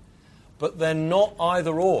capability. But they're not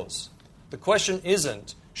either-ors. The question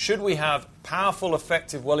isn't, should we have powerful,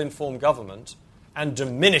 effective, well-informed government and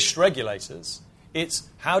diminished regulators? It's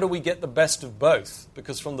how do we get the best of both?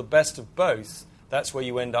 Because from the best of both, that's where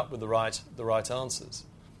you end up with the right answers.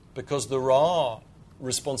 Because there are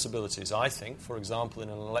responsibilities, I think, for example, in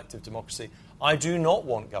an elective democracy. I do not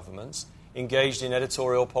want governments engaged in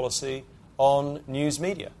editorial policy on news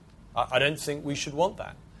media. I don't think we should want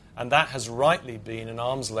that. And that has rightly been an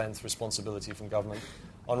arm's length responsibility from government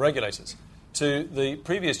on regulators. To the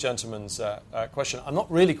previous gentleman's question, I'm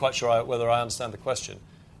not really quite sure whether I understand the question,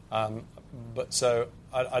 but so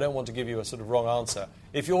I don't want to give you a sort of wrong answer.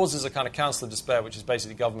 If yours is a kind of counsel of despair, which is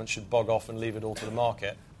basically government should bog off and leave it all to the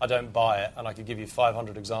market, I don't buy it, and I could give you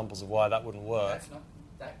 500 examples of why that wouldn't work.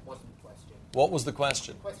 That wasn't the question. What was the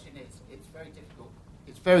question? The question is, it's very difficult.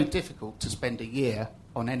 It's very difficult to spend a year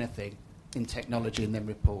on anything in technology and then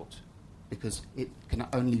report, because it can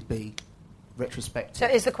only be retrospective. So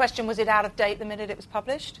is the question, was it out of date the minute it was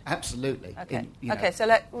published? Absolutely. Okay. Okay. So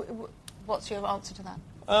what's your answer to that?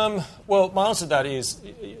 Well, my answer to that is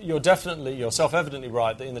you're self-evidently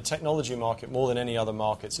right that in the technology market, more than any other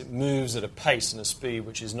markets, it moves at a pace and a speed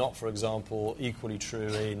which is not, for example, equally true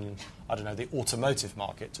in, the automotive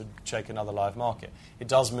market, to take another live market. It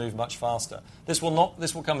does move much faster. This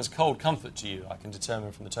will come as cold comfort to you, I can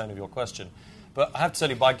determine from the tone of your question. But I have to tell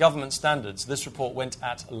you, by government standards, this report went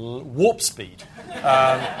at warp speed.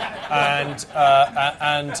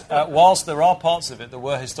 Whilst there are parts of it that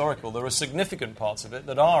were historical, there are significant parts of it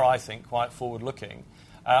that are, I think, quite forward-looking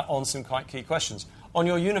on some quite key questions. On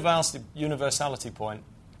your universality point,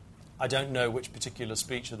 I don't know which particular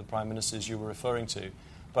speech of the Prime Minister's you were referring to,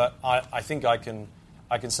 but I think I can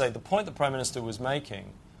say the point the Prime Minister was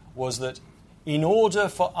making was that in order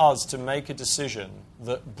for us to make a decision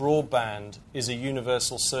that broadband is a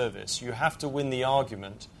universal service, you have to win the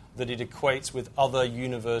argument that it equates with other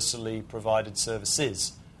universally provided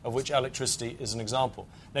services, of which electricity is an example.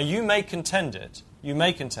 Now, you may contend it,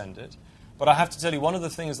 but I have to tell you, one of the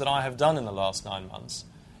things that I have done in the last 9 months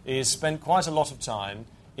is spent quite a lot of time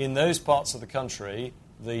in those parts of the country,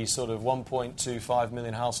 the sort of 1.25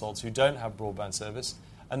 million households who don't have broadband service,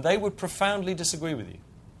 and they would profoundly disagree with you.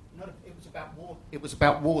 It was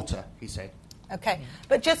about water, he said. Okay,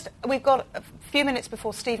 but we've got a few minutes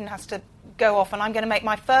before Stephen has to go off, and I'm going to make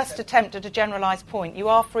my first attempt at a generalised point. You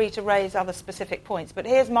are free to raise other specific points, but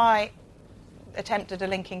here's my attempt at a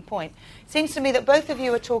linking point. It seems to me that both of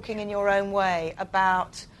you are talking in your own way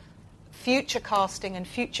about future casting and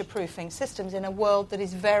future-proofing systems in a world that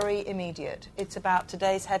is very immediate. It's about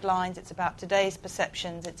today's headlines, it's about today's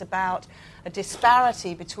perceptions, it's about a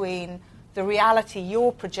disparity between the reality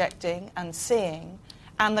you're projecting and seeing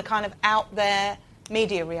and the kind of out-there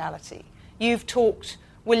media reality. You've talked,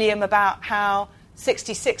 William, about how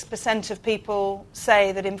 66% of people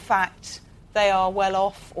say that, in fact, they are well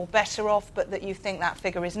off or better off, but that you think that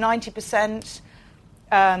figure is 90%.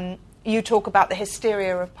 You talk about the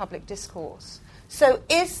hysteria of public discourse. So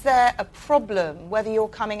is there a problem, whether you're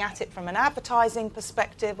coming at it from an advertising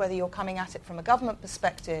perspective, whether you're coming at it from a government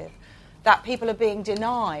perspective, that people are being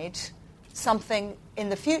denied something in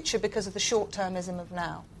the future because of the short-termism of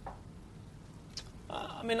now?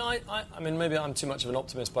 I mean, maybe I'm too much of an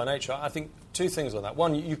optimist by nature. I think two things on that.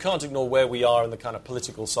 One, you can't ignore where we are in the kind of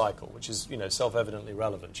political cycle, which is, self-evidently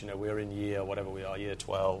relevant. We're in year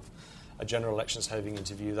 12. A general elections having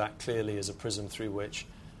interview, that clearly is a prism through which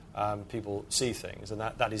people see things, and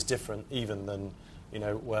that is different even than,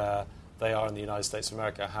 where they are in the United States of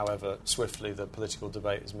America, however swiftly the political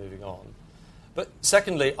debate is moving on. But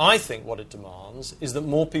secondly, I think what it demands is that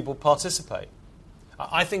more people participate.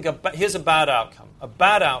 I think here's a bad outcome. A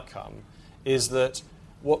bad outcome is that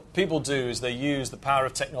what people do is they use the power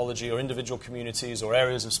of technology or individual communities or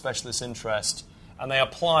areas of specialist interest, and they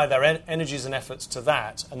apply their energies and efforts to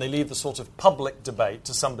that, and they leave the sort of public debate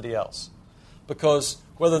to somebody else. Because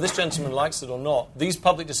whether this gentleman likes it or not, these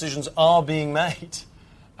public decisions are being made.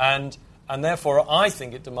 And therefore, I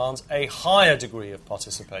think it demands a higher degree of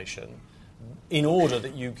participation in order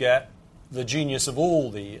that you get the genius of all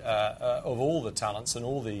the talents and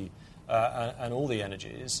all the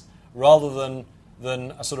energies, rather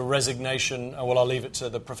than a sort of resignation. I'll leave it to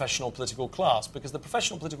the professional political class, because the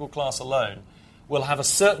professional political class alone will have a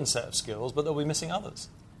certain set of skills, but they'll be missing others.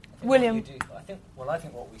 William, I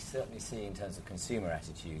think what we certainly see in terms of consumer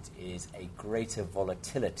attitudes is a greater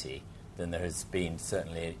volatility than there has been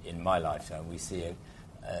certainly in my lifetime. We see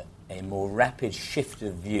a more rapid shift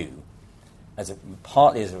of view,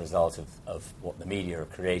 partly as a result of what the media are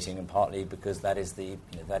creating, and partly because that is the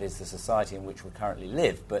society in which we currently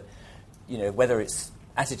live. But whether it's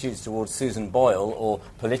attitudes towards Susan Boyle or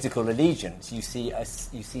political allegiance, you see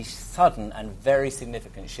sudden and very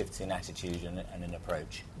significant shifts in attitude and in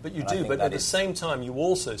approach. But you do. But at the same time, you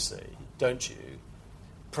also see, don't you,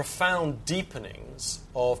 profound deepenings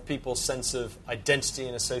of people's sense of identity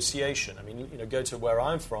and association. I mean, go to where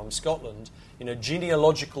I'm from, Scotland.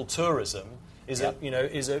 Genealogical tourism is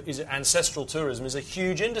ancestral tourism is a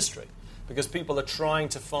huge industry, because people are trying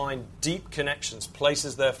to find deep connections,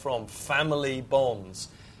 places they're from, family bonds,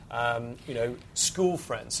 school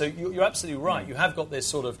friends. So you're absolutely right. You have got this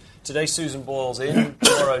sort of, today Susan Boyle's in,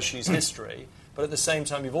 tomorrow she's history, but at the same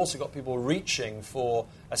time you've also got people reaching for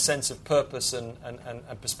a sense of purpose and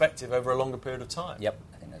perspective over a longer period of time. Yep,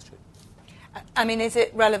 I think that's true. I mean, is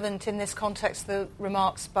it relevant in this context, the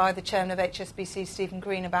remarks by the chairman of HSBC, Stephen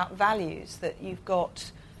Green, about values, that you've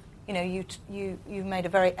got, you made a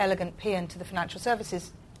very elegant paean to the financial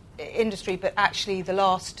services industry, but actually the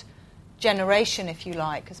last generation, if you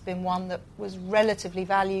like, has been one that was relatively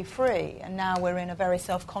value-free, and now we're in a very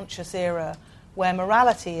self-conscious era where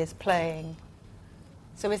morality is playing.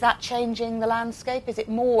 So is that changing the landscape? Is it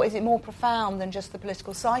more profound than just the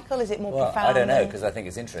political cycle? Is it more profound? I don't know, because I think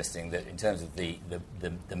it's interesting that in terms of the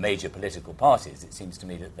major political parties, it seems to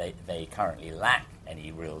me that they currently lack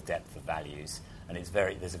any real depth of values. And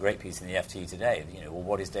there's a great piece in the FT today. Well,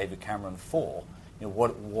 what is David Cameron for?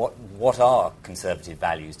 What are Conservative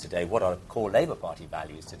values today? What are core Labour Party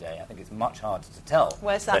values today? I think it's much harder to tell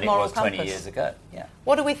than it was 20 years ago. Yeah.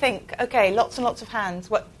 What do we think? Okay, lots and lots of hands.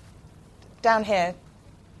 What down here?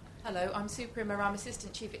 Hello, I'm Sue Primmer. I'm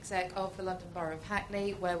Assistant Chief Exec of the London Borough of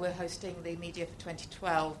Hackney, where we're hosting the media for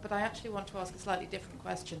 2012. But I actually want to ask a slightly different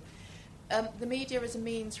question. The media is a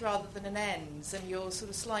means rather than an ends, and your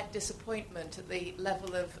sort of slight disappointment at the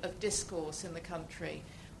level of discourse in the country.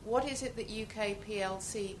 What is it that UK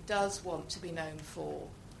PLC does want to be known for,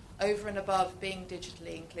 over and above being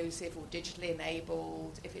digitally inclusive or digitally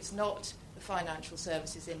enabled? If it's not the financial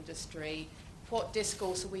services industry, what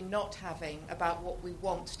discourse are we not having about what we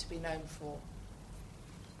want to be known for?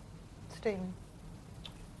 Stephen,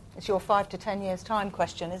 it's your 5 to 10 years' time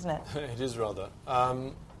question, isn't it? It is rather.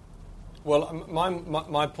 Well,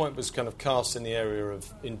 my point was kind of cast in the area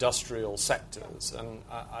of industrial sectors, and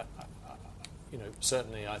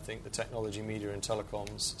certainly I think the technology, media, and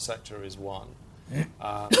telecoms sector is one.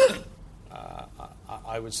 I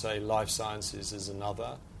would say life sciences is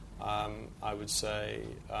another. I would say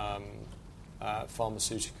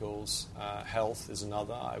pharmaceuticals, health is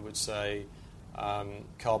another. I would say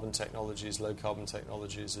carbon technologies, low carbon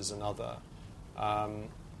technologies is another.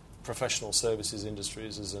 Professional services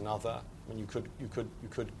industries is another. I mean, you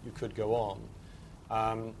could go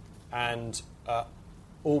on, and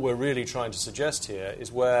all we're really trying to suggest here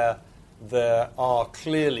is where there are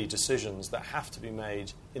clearly decisions that have to be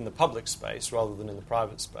made in the public space rather than in the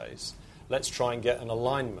private space. Let's try and get an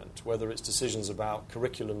alignment, whether it's decisions about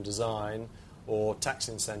curriculum design or tax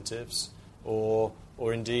incentives, or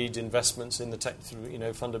indeed investments in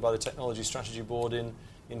the funded by the Technology Strategy Board in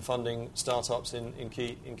funding startups in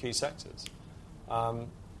key sectors.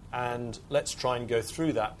 And let's try and go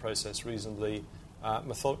through that process reasonably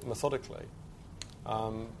methodically.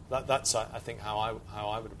 That's I think how I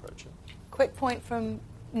would approach it. Quick point from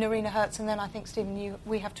Nerina Hertz, and then I think, Stephen,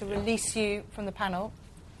 we have to release you from the panel.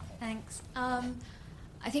 Thanks.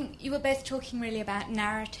 I think you were both talking really about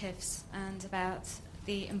narratives and about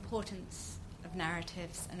the importance of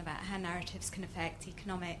narratives and about how narratives can affect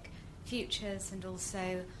economic futures, and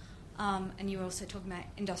also, and you were also talking about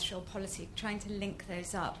industrial policy, trying to link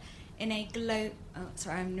those up in a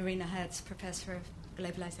I'm Nerina Hertz, Professor of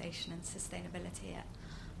Globalization and Sustainability at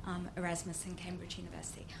Erasmus and Cambridge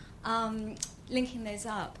University. Linking those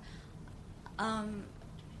up, I'm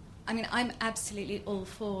absolutely all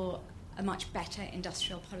for a much better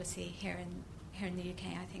industrial policy here in the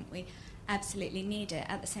UK. I think we absolutely need it.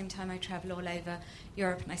 At the same time, I travel all over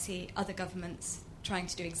Europe and I see other governments trying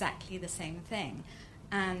to do exactly the same thing.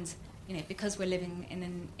 And because we're living in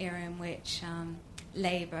an era in which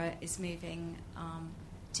labour is moving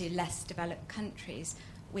to less developed countries,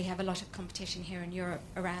 we have a lot of competition here in Europe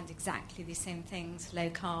around exactly the same things: low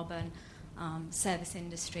carbon, service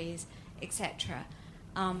industries, etc.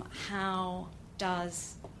 How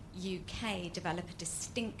does UK develop a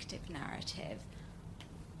distinctive narrative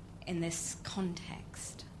in this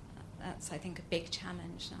context? That's, I think, a big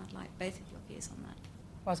challenge, and I'd like both of your views on that.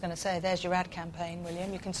 Well, I was going to say, there's your ad campaign,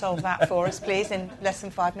 William. You can solve that for us, please, in less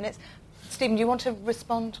than 5 minutes. Stephen, do you want to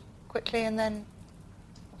respond quickly and then...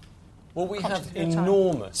 Well, we have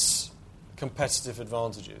enormous competitive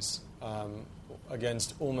advantages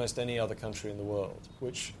against almost any other country in the world,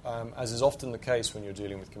 which, as is often the case when you're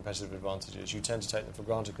dealing with competitive advantages, you tend to take them for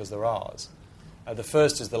granted because they're ours. The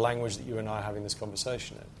first is the language that you and I are having this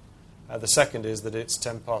conversation in. The second is that it's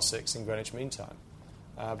 6:10 in Greenwich Mean Time,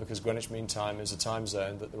 because Greenwich Mean Time is a time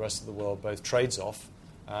zone that the rest of the world both trades off,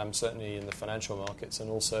 certainly in the financial markets,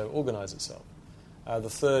 and also organise itself. The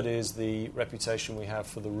third is the reputation we have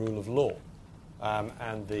for the rule of law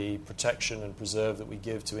and the protection and preserve that we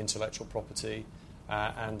give to intellectual property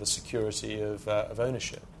and the security of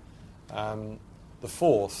ownership. The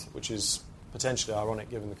fourth, which is potentially ironic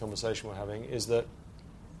given the conversation we're having, is that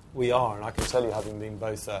we are, and I can tell you, having been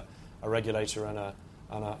both a regulator and a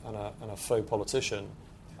faux politician,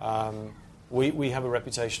 we have a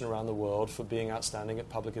reputation around the world for being outstanding at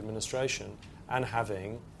public administration and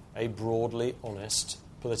having a broadly honest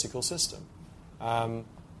political system.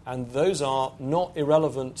 And those are not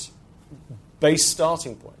irrelevant base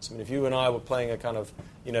starting points. I mean, if you and I were playing a kind of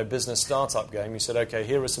business startup game, you said, okay,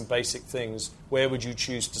 here are some basic things. Where would you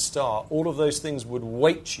choose to start? All of those things would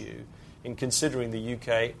weight you in considering the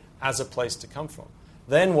UK as a place to come from.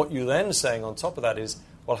 Then what you're then saying on top of that is,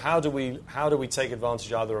 well, how do we take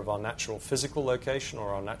advantage either of our natural physical location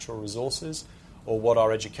or our natural resources, or what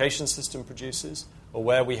our education system produces, or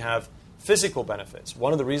where we have physical benefits?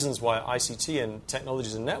 One of the reasons why ICT and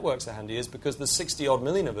technologies and networks are handy is because there's 60-odd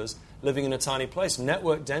million of us living in a tiny place.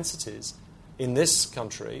 Network densities in this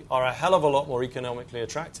country are a hell of a lot more economically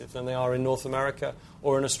attractive than they are in North America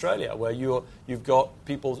or in Australia, where you've got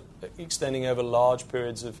people extending over large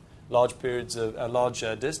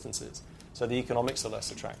distances. So the economics are less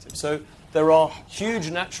attractive. So there are huge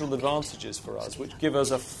natural advantages for us, which give us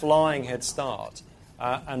a flying head start.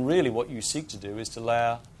 And really what you seek to do is to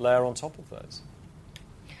layer on top of those.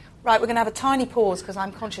 Right, we're going to have a tiny pause because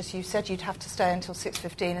I'm conscious you said you'd have to stay until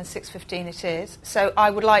 6:15, and 6:15 it is. So I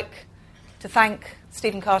would like to thank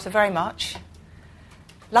Stephen Carter very much.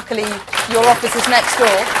 Luckily, your office is next door,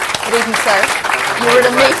 but even so, you were at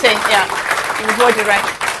a meeting. Yeah, you avoided rain.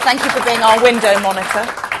 Thank you for being our window monitor.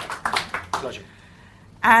 Pleasure.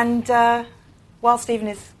 And while Stephen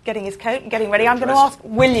is getting his coat and getting ready, I'm going to ask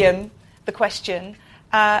William the question.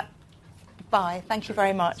 Bye. Thank you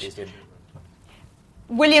very much.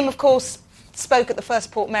 William, of course, spoke at the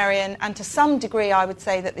first Portmeirion, and to some degree I would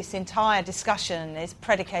say that this entire discussion is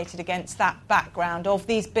predicated against that background of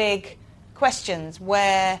these big questions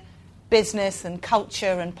where business and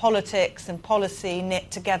culture and politics and policy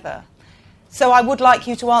knit together. So I would like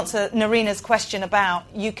you to answer Nerina's question about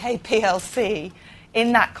UK PLC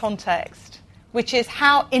in that context, which is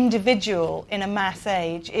how individual in a mass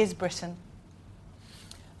age is Britain?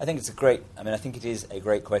 I think it is a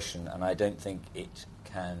great question, and I don't think it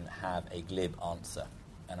can have a glib answer.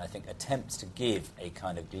 And I think attempts to give a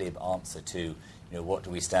kind of glib answer to, what do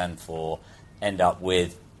we stand for, end up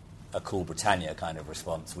with a Cool Britannia kind of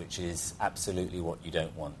response, which is absolutely what you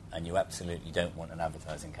don't want. And you absolutely don't want an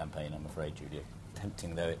advertising campaign, I'm afraid, Julia,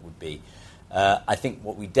 tempting though it would be. I think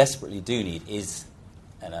what we desperately do need is,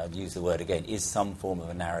 and I'll use the word again, is some form of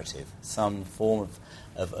a narrative, some form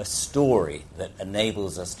of a story that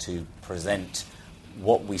enables us to present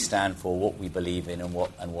what we stand for, what we believe in, and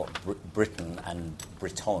what Britain and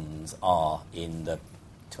Britons are in the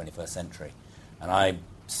 21st century. And I'm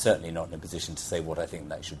certainly not in a position to say what I think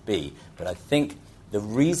that should be, but I think the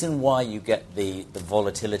reason why you get the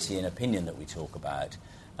volatility in opinion that we talk about,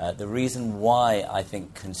 the reason why I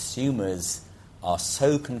think consumers are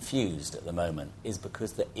so confused at the moment is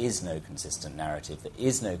because there is no consistent narrative. There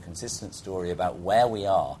is no consistent story about where we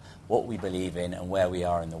are, what we believe in, and where we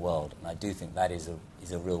are in the world. And I do think that is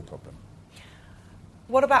a real problem.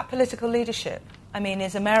 What about political leadership? I mean,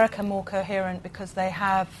 is America more coherent because they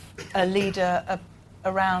have a leader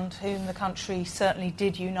around whom the country certainly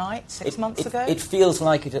did unite 6 months ago? It feels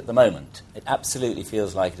like it at the moment. It absolutely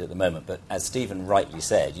feels like it at the moment. But as Stephen rightly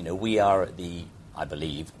said, I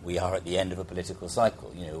believe we are at the end of a political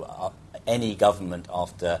cycle. Any government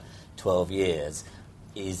after 12 years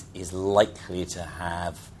is likely to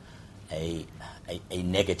have a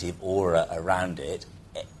negative aura around it.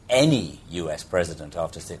 Any US president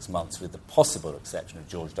after 6 months, with the possible exception of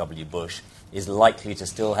George W. Bush, is likely to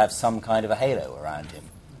still have some kind of a halo around him.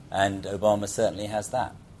 And Obama certainly has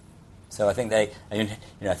that. So I think I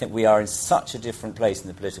think we are in such a different place in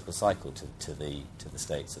the political cycle to the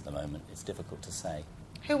States at the moment. It's difficult to say.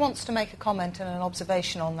 Who wants to make a comment and an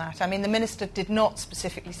observation on that? I mean, the Minister did not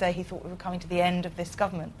specifically say he thought we were coming to the end of this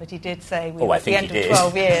government, but he did say we were at the end of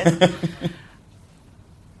 12 years.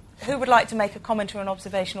 Who would like to make a comment or an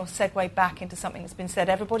observation or segue back into something that's been said?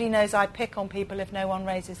 Everybody knows I pick on people if no one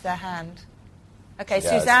raises their hand. OK,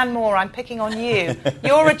 Suzanne Moore, I'm picking on you.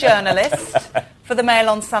 You're a journalist for the Mail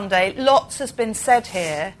on Sunday. Lots has been said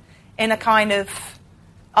here in a kind of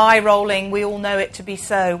eye-rolling, we all know it to be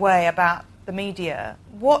so way about the media.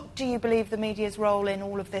 What do you believe the media's role in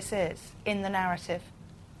all of this is, in the narrative?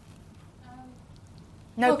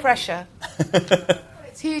 No pressure.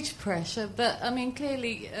 It's huge pressure, but I mean,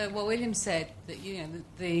 clearly, what William said, that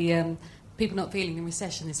the people not feeling the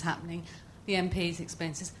recession is happening, the MPs'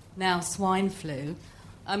 expenses, now swine flu.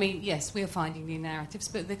 I mean, yes, we are finding new narratives,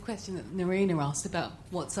 but the question that Nerina asked about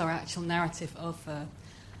what's our actual narrative of,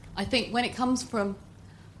 I think when it comes from,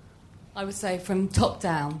 I would say, from top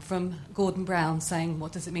down, from Gordon Brown saying,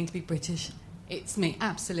 what does it mean to be British? It's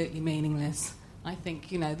absolutely meaningless. I think,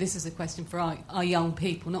 this is a question for our young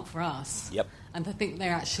people, not for us. Yep. And I think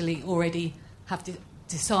they're actually already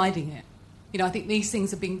deciding it. I think these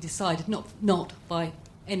things are being decided not by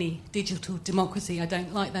any digital democracy. I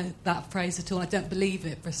don't like that phrase at all. I don't believe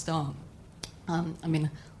it, for a start. I mean,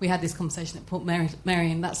 we had this conversation at Port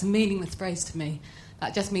Merion. That's a meaningless phrase to me.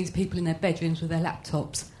 That just means people in their bedrooms with their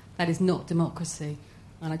laptops. That is not democracy,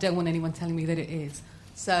 and I don't want anyone telling me that it is.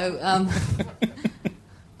 So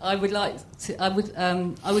I would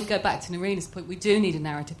go back to Narina's point. We do need a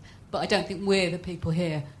narrative, but I don't think we're the people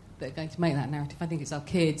here that are going to make that narrative. I think it's our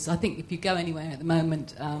kids. I think if you go anywhere at the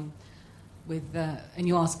moment and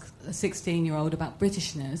you ask a 16-year-old about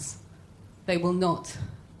Britishness, they will not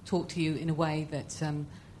talk to you in a way that,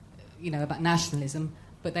 about nationalism,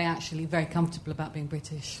 but they're actually very comfortable about being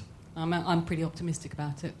British. I'm pretty optimistic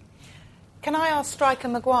about it. Can I ask Stryker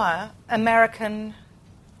Maguire, American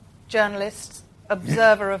journalist,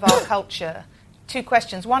 observer of our culture, 2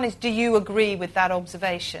 questions. One is, do you agree with that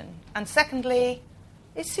observation? And secondly,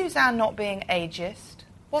 is Suzanne not being ageist?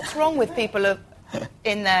 What's wrong with people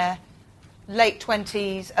in their late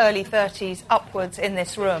 20s, early 30s, upwards in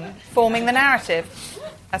this room, forming the narrative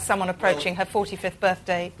as someone approaching her 45th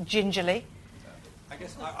birthday gingerly? I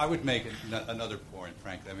guess I would make another point,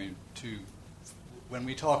 frankly. I mean, when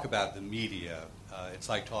we talk about the media, it's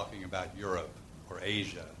like talking about Europe or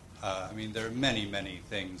Asia. I mean, there are many, many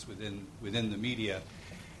things within the media.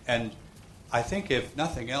 And I think, if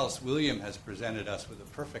nothing else, William has presented us with a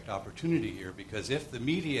perfect opportunity here, because if the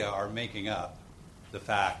media are making up the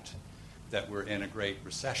fact that we're in a great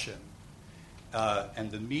recession,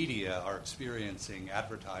 and the media are experiencing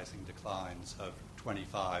advertising declines of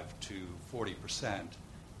 25 to 40%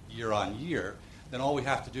 year on year, then all we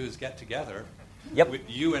have to do is get together, with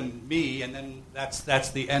you and me, and then that's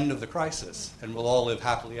the end of the crisis, and we'll all live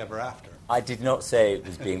happily ever after. I did not say it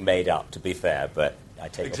was being made up, to be fair, but I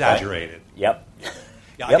take exaggerated. Yep.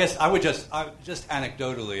 Yeah, I guess I would just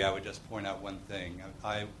anecdotally, I would just point out one thing.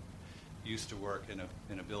 I used to work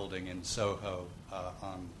in a building in Soho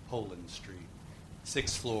on Poland Street,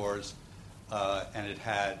 6 floors, and it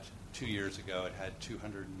had 2 years ago, it had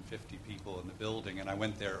 250 people in the building, and I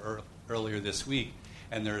went there earlier this week,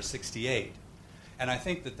 and there are 68. And I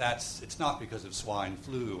think it's not because of swine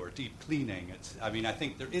flu or deep cleaning. I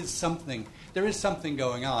think there is something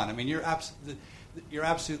going on. I mean, you're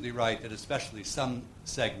absolutely right that especially some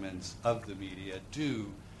segments of the media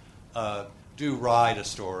do ride a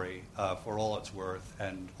story for all it's worth,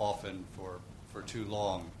 and often for too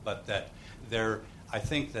long. But that I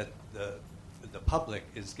think that the public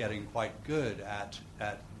is getting quite good at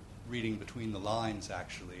reading between the lines,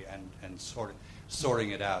 actually, and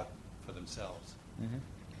sorting it out for themselves.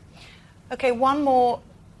 Mm-hmm. Okay, one more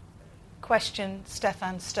question,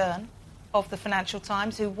 Stefan Stern of the Financial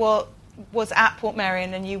Times, who was at Port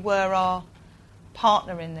Merion, and you were our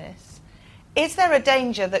partner in this. Is there a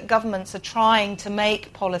danger that governments are trying to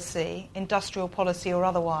make policy, industrial policy or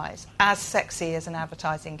otherwise, as sexy as an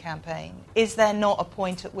advertising campaign? Is there not a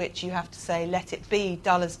point at which you have to say, let it be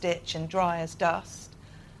dull as ditch and dry as dust?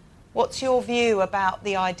 What's your view about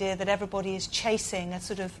the idea that everybody is chasing a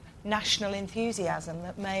sort of national enthusiasm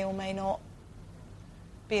that may or may not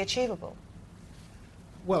be achievable?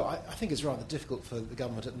 Well, I think it's rather difficult for the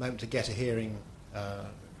government at the moment to get a hearing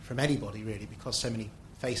from anybody, really, because so many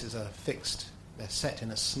faces are fixed, they're set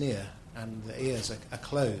in a sneer, and the ears are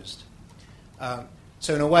closed.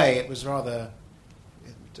 So in a way, it was rather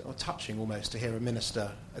touching almost to hear a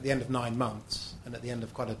minister at the end of 9 months and at the end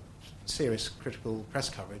of quite a serious critical press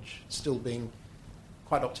coverage still being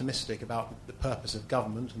quite optimistic about the purpose of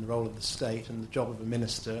government and the role of the state and the job of a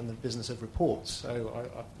minister and the business of reports. So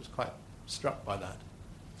I was quite struck by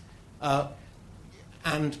that.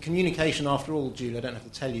 And communication, after all, Julie, I don't have to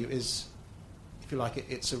tell you, is, if you like,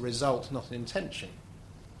 it's a result, not an intention.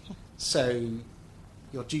 So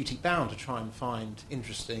you're duty-bound to try and find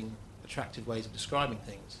interesting, attractive ways of describing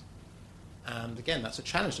things. And again, that's a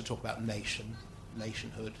challenge to talk about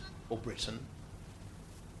nationhood, or Britain.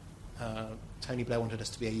 Tony Blair wanted us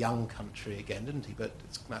to be a young country again, didn't he? But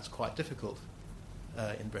that's quite difficult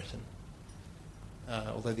in Britain.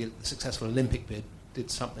 Although the successful Olympic bid did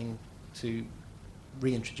something to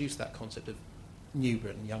reintroduce that concept of new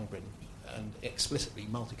Britain, young Britain, and explicitly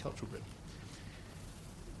multicultural Britain.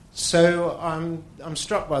 So I'm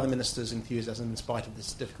struck by the minister's enthusiasm in spite of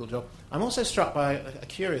this difficult job. I'm also struck by a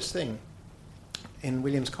curious thing in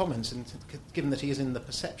William's comments, given that he is in the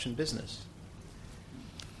perception business.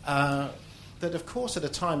 That, of course, at a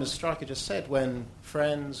time, as Stryker just said, when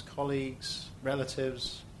friends, colleagues,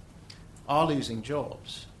 relatives are losing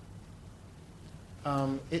jobs,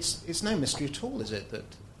 it's no mystery at all, is it, that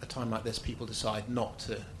at a time like this people decide not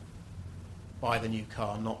to buy the new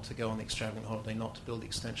car, not to go on the extravagant holiday, not to build the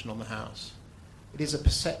extension on the house. It is a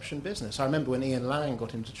perception business. I remember when Ian Lang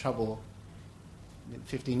got into trouble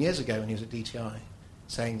 15 years ago when he was at DTI,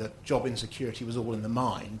 saying that job insecurity was all in the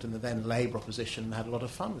mind, and the then Labour opposition had a lot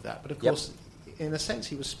of fun with that. But of course, in a sense,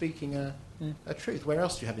 he was speaking a truth. Where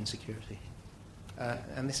else do you have insecurity?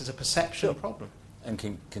 And this is a perception problem.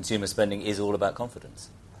 And consumer spending is all about confidence.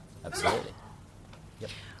 Absolutely. Yep.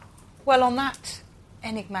 Well, on that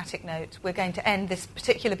enigmatic note, we're going to end this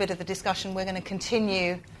particular bit of the discussion. We're going to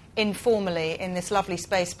continue informally in this lovely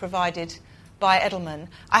space provided by Edelman.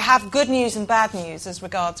 I have good news and bad news as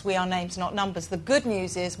regards We Are Names Not Numbers. The good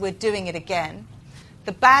news is we're doing it again.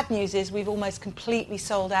 The bad news is we've almost completely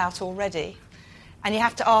sold out already. And you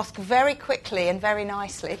have to ask very quickly and very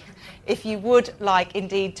nicely if you would like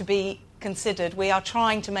indeed to be considered. We are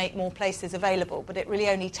trying to make more places available, but it really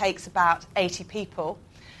only takes about 80 people.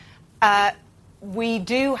 We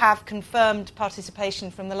do have confirmed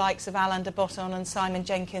participation from the likes of Alain de Botton and Simon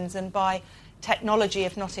Jenkins, and by technology,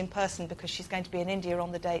 if not in person, because she's going to be in India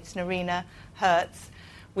on the dates, Narina Hertz.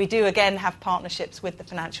 We do again have partnerships with the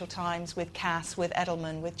Financial Times, with Cass, with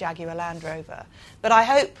Edelman, with Jaguar Land Rover. But I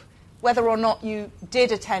hope, whether or not you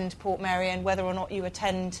did attend Portmeirion, whether or not you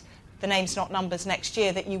attend the Names Not Numbers next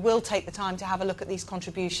year, that you will take the time to have a look at these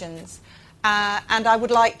contributions. And I would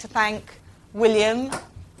like to thank William,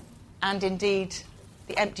 and indeed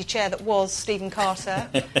the empty chair that was Stephen Carter,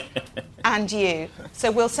 and you. So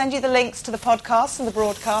we'll send you the links to the podcasts and the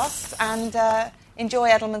broadcasts, and enjoy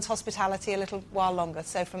Edelman's hospitality a little while longer.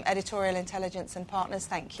 So from Editorial Intelligence and Partners,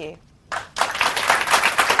 thank you.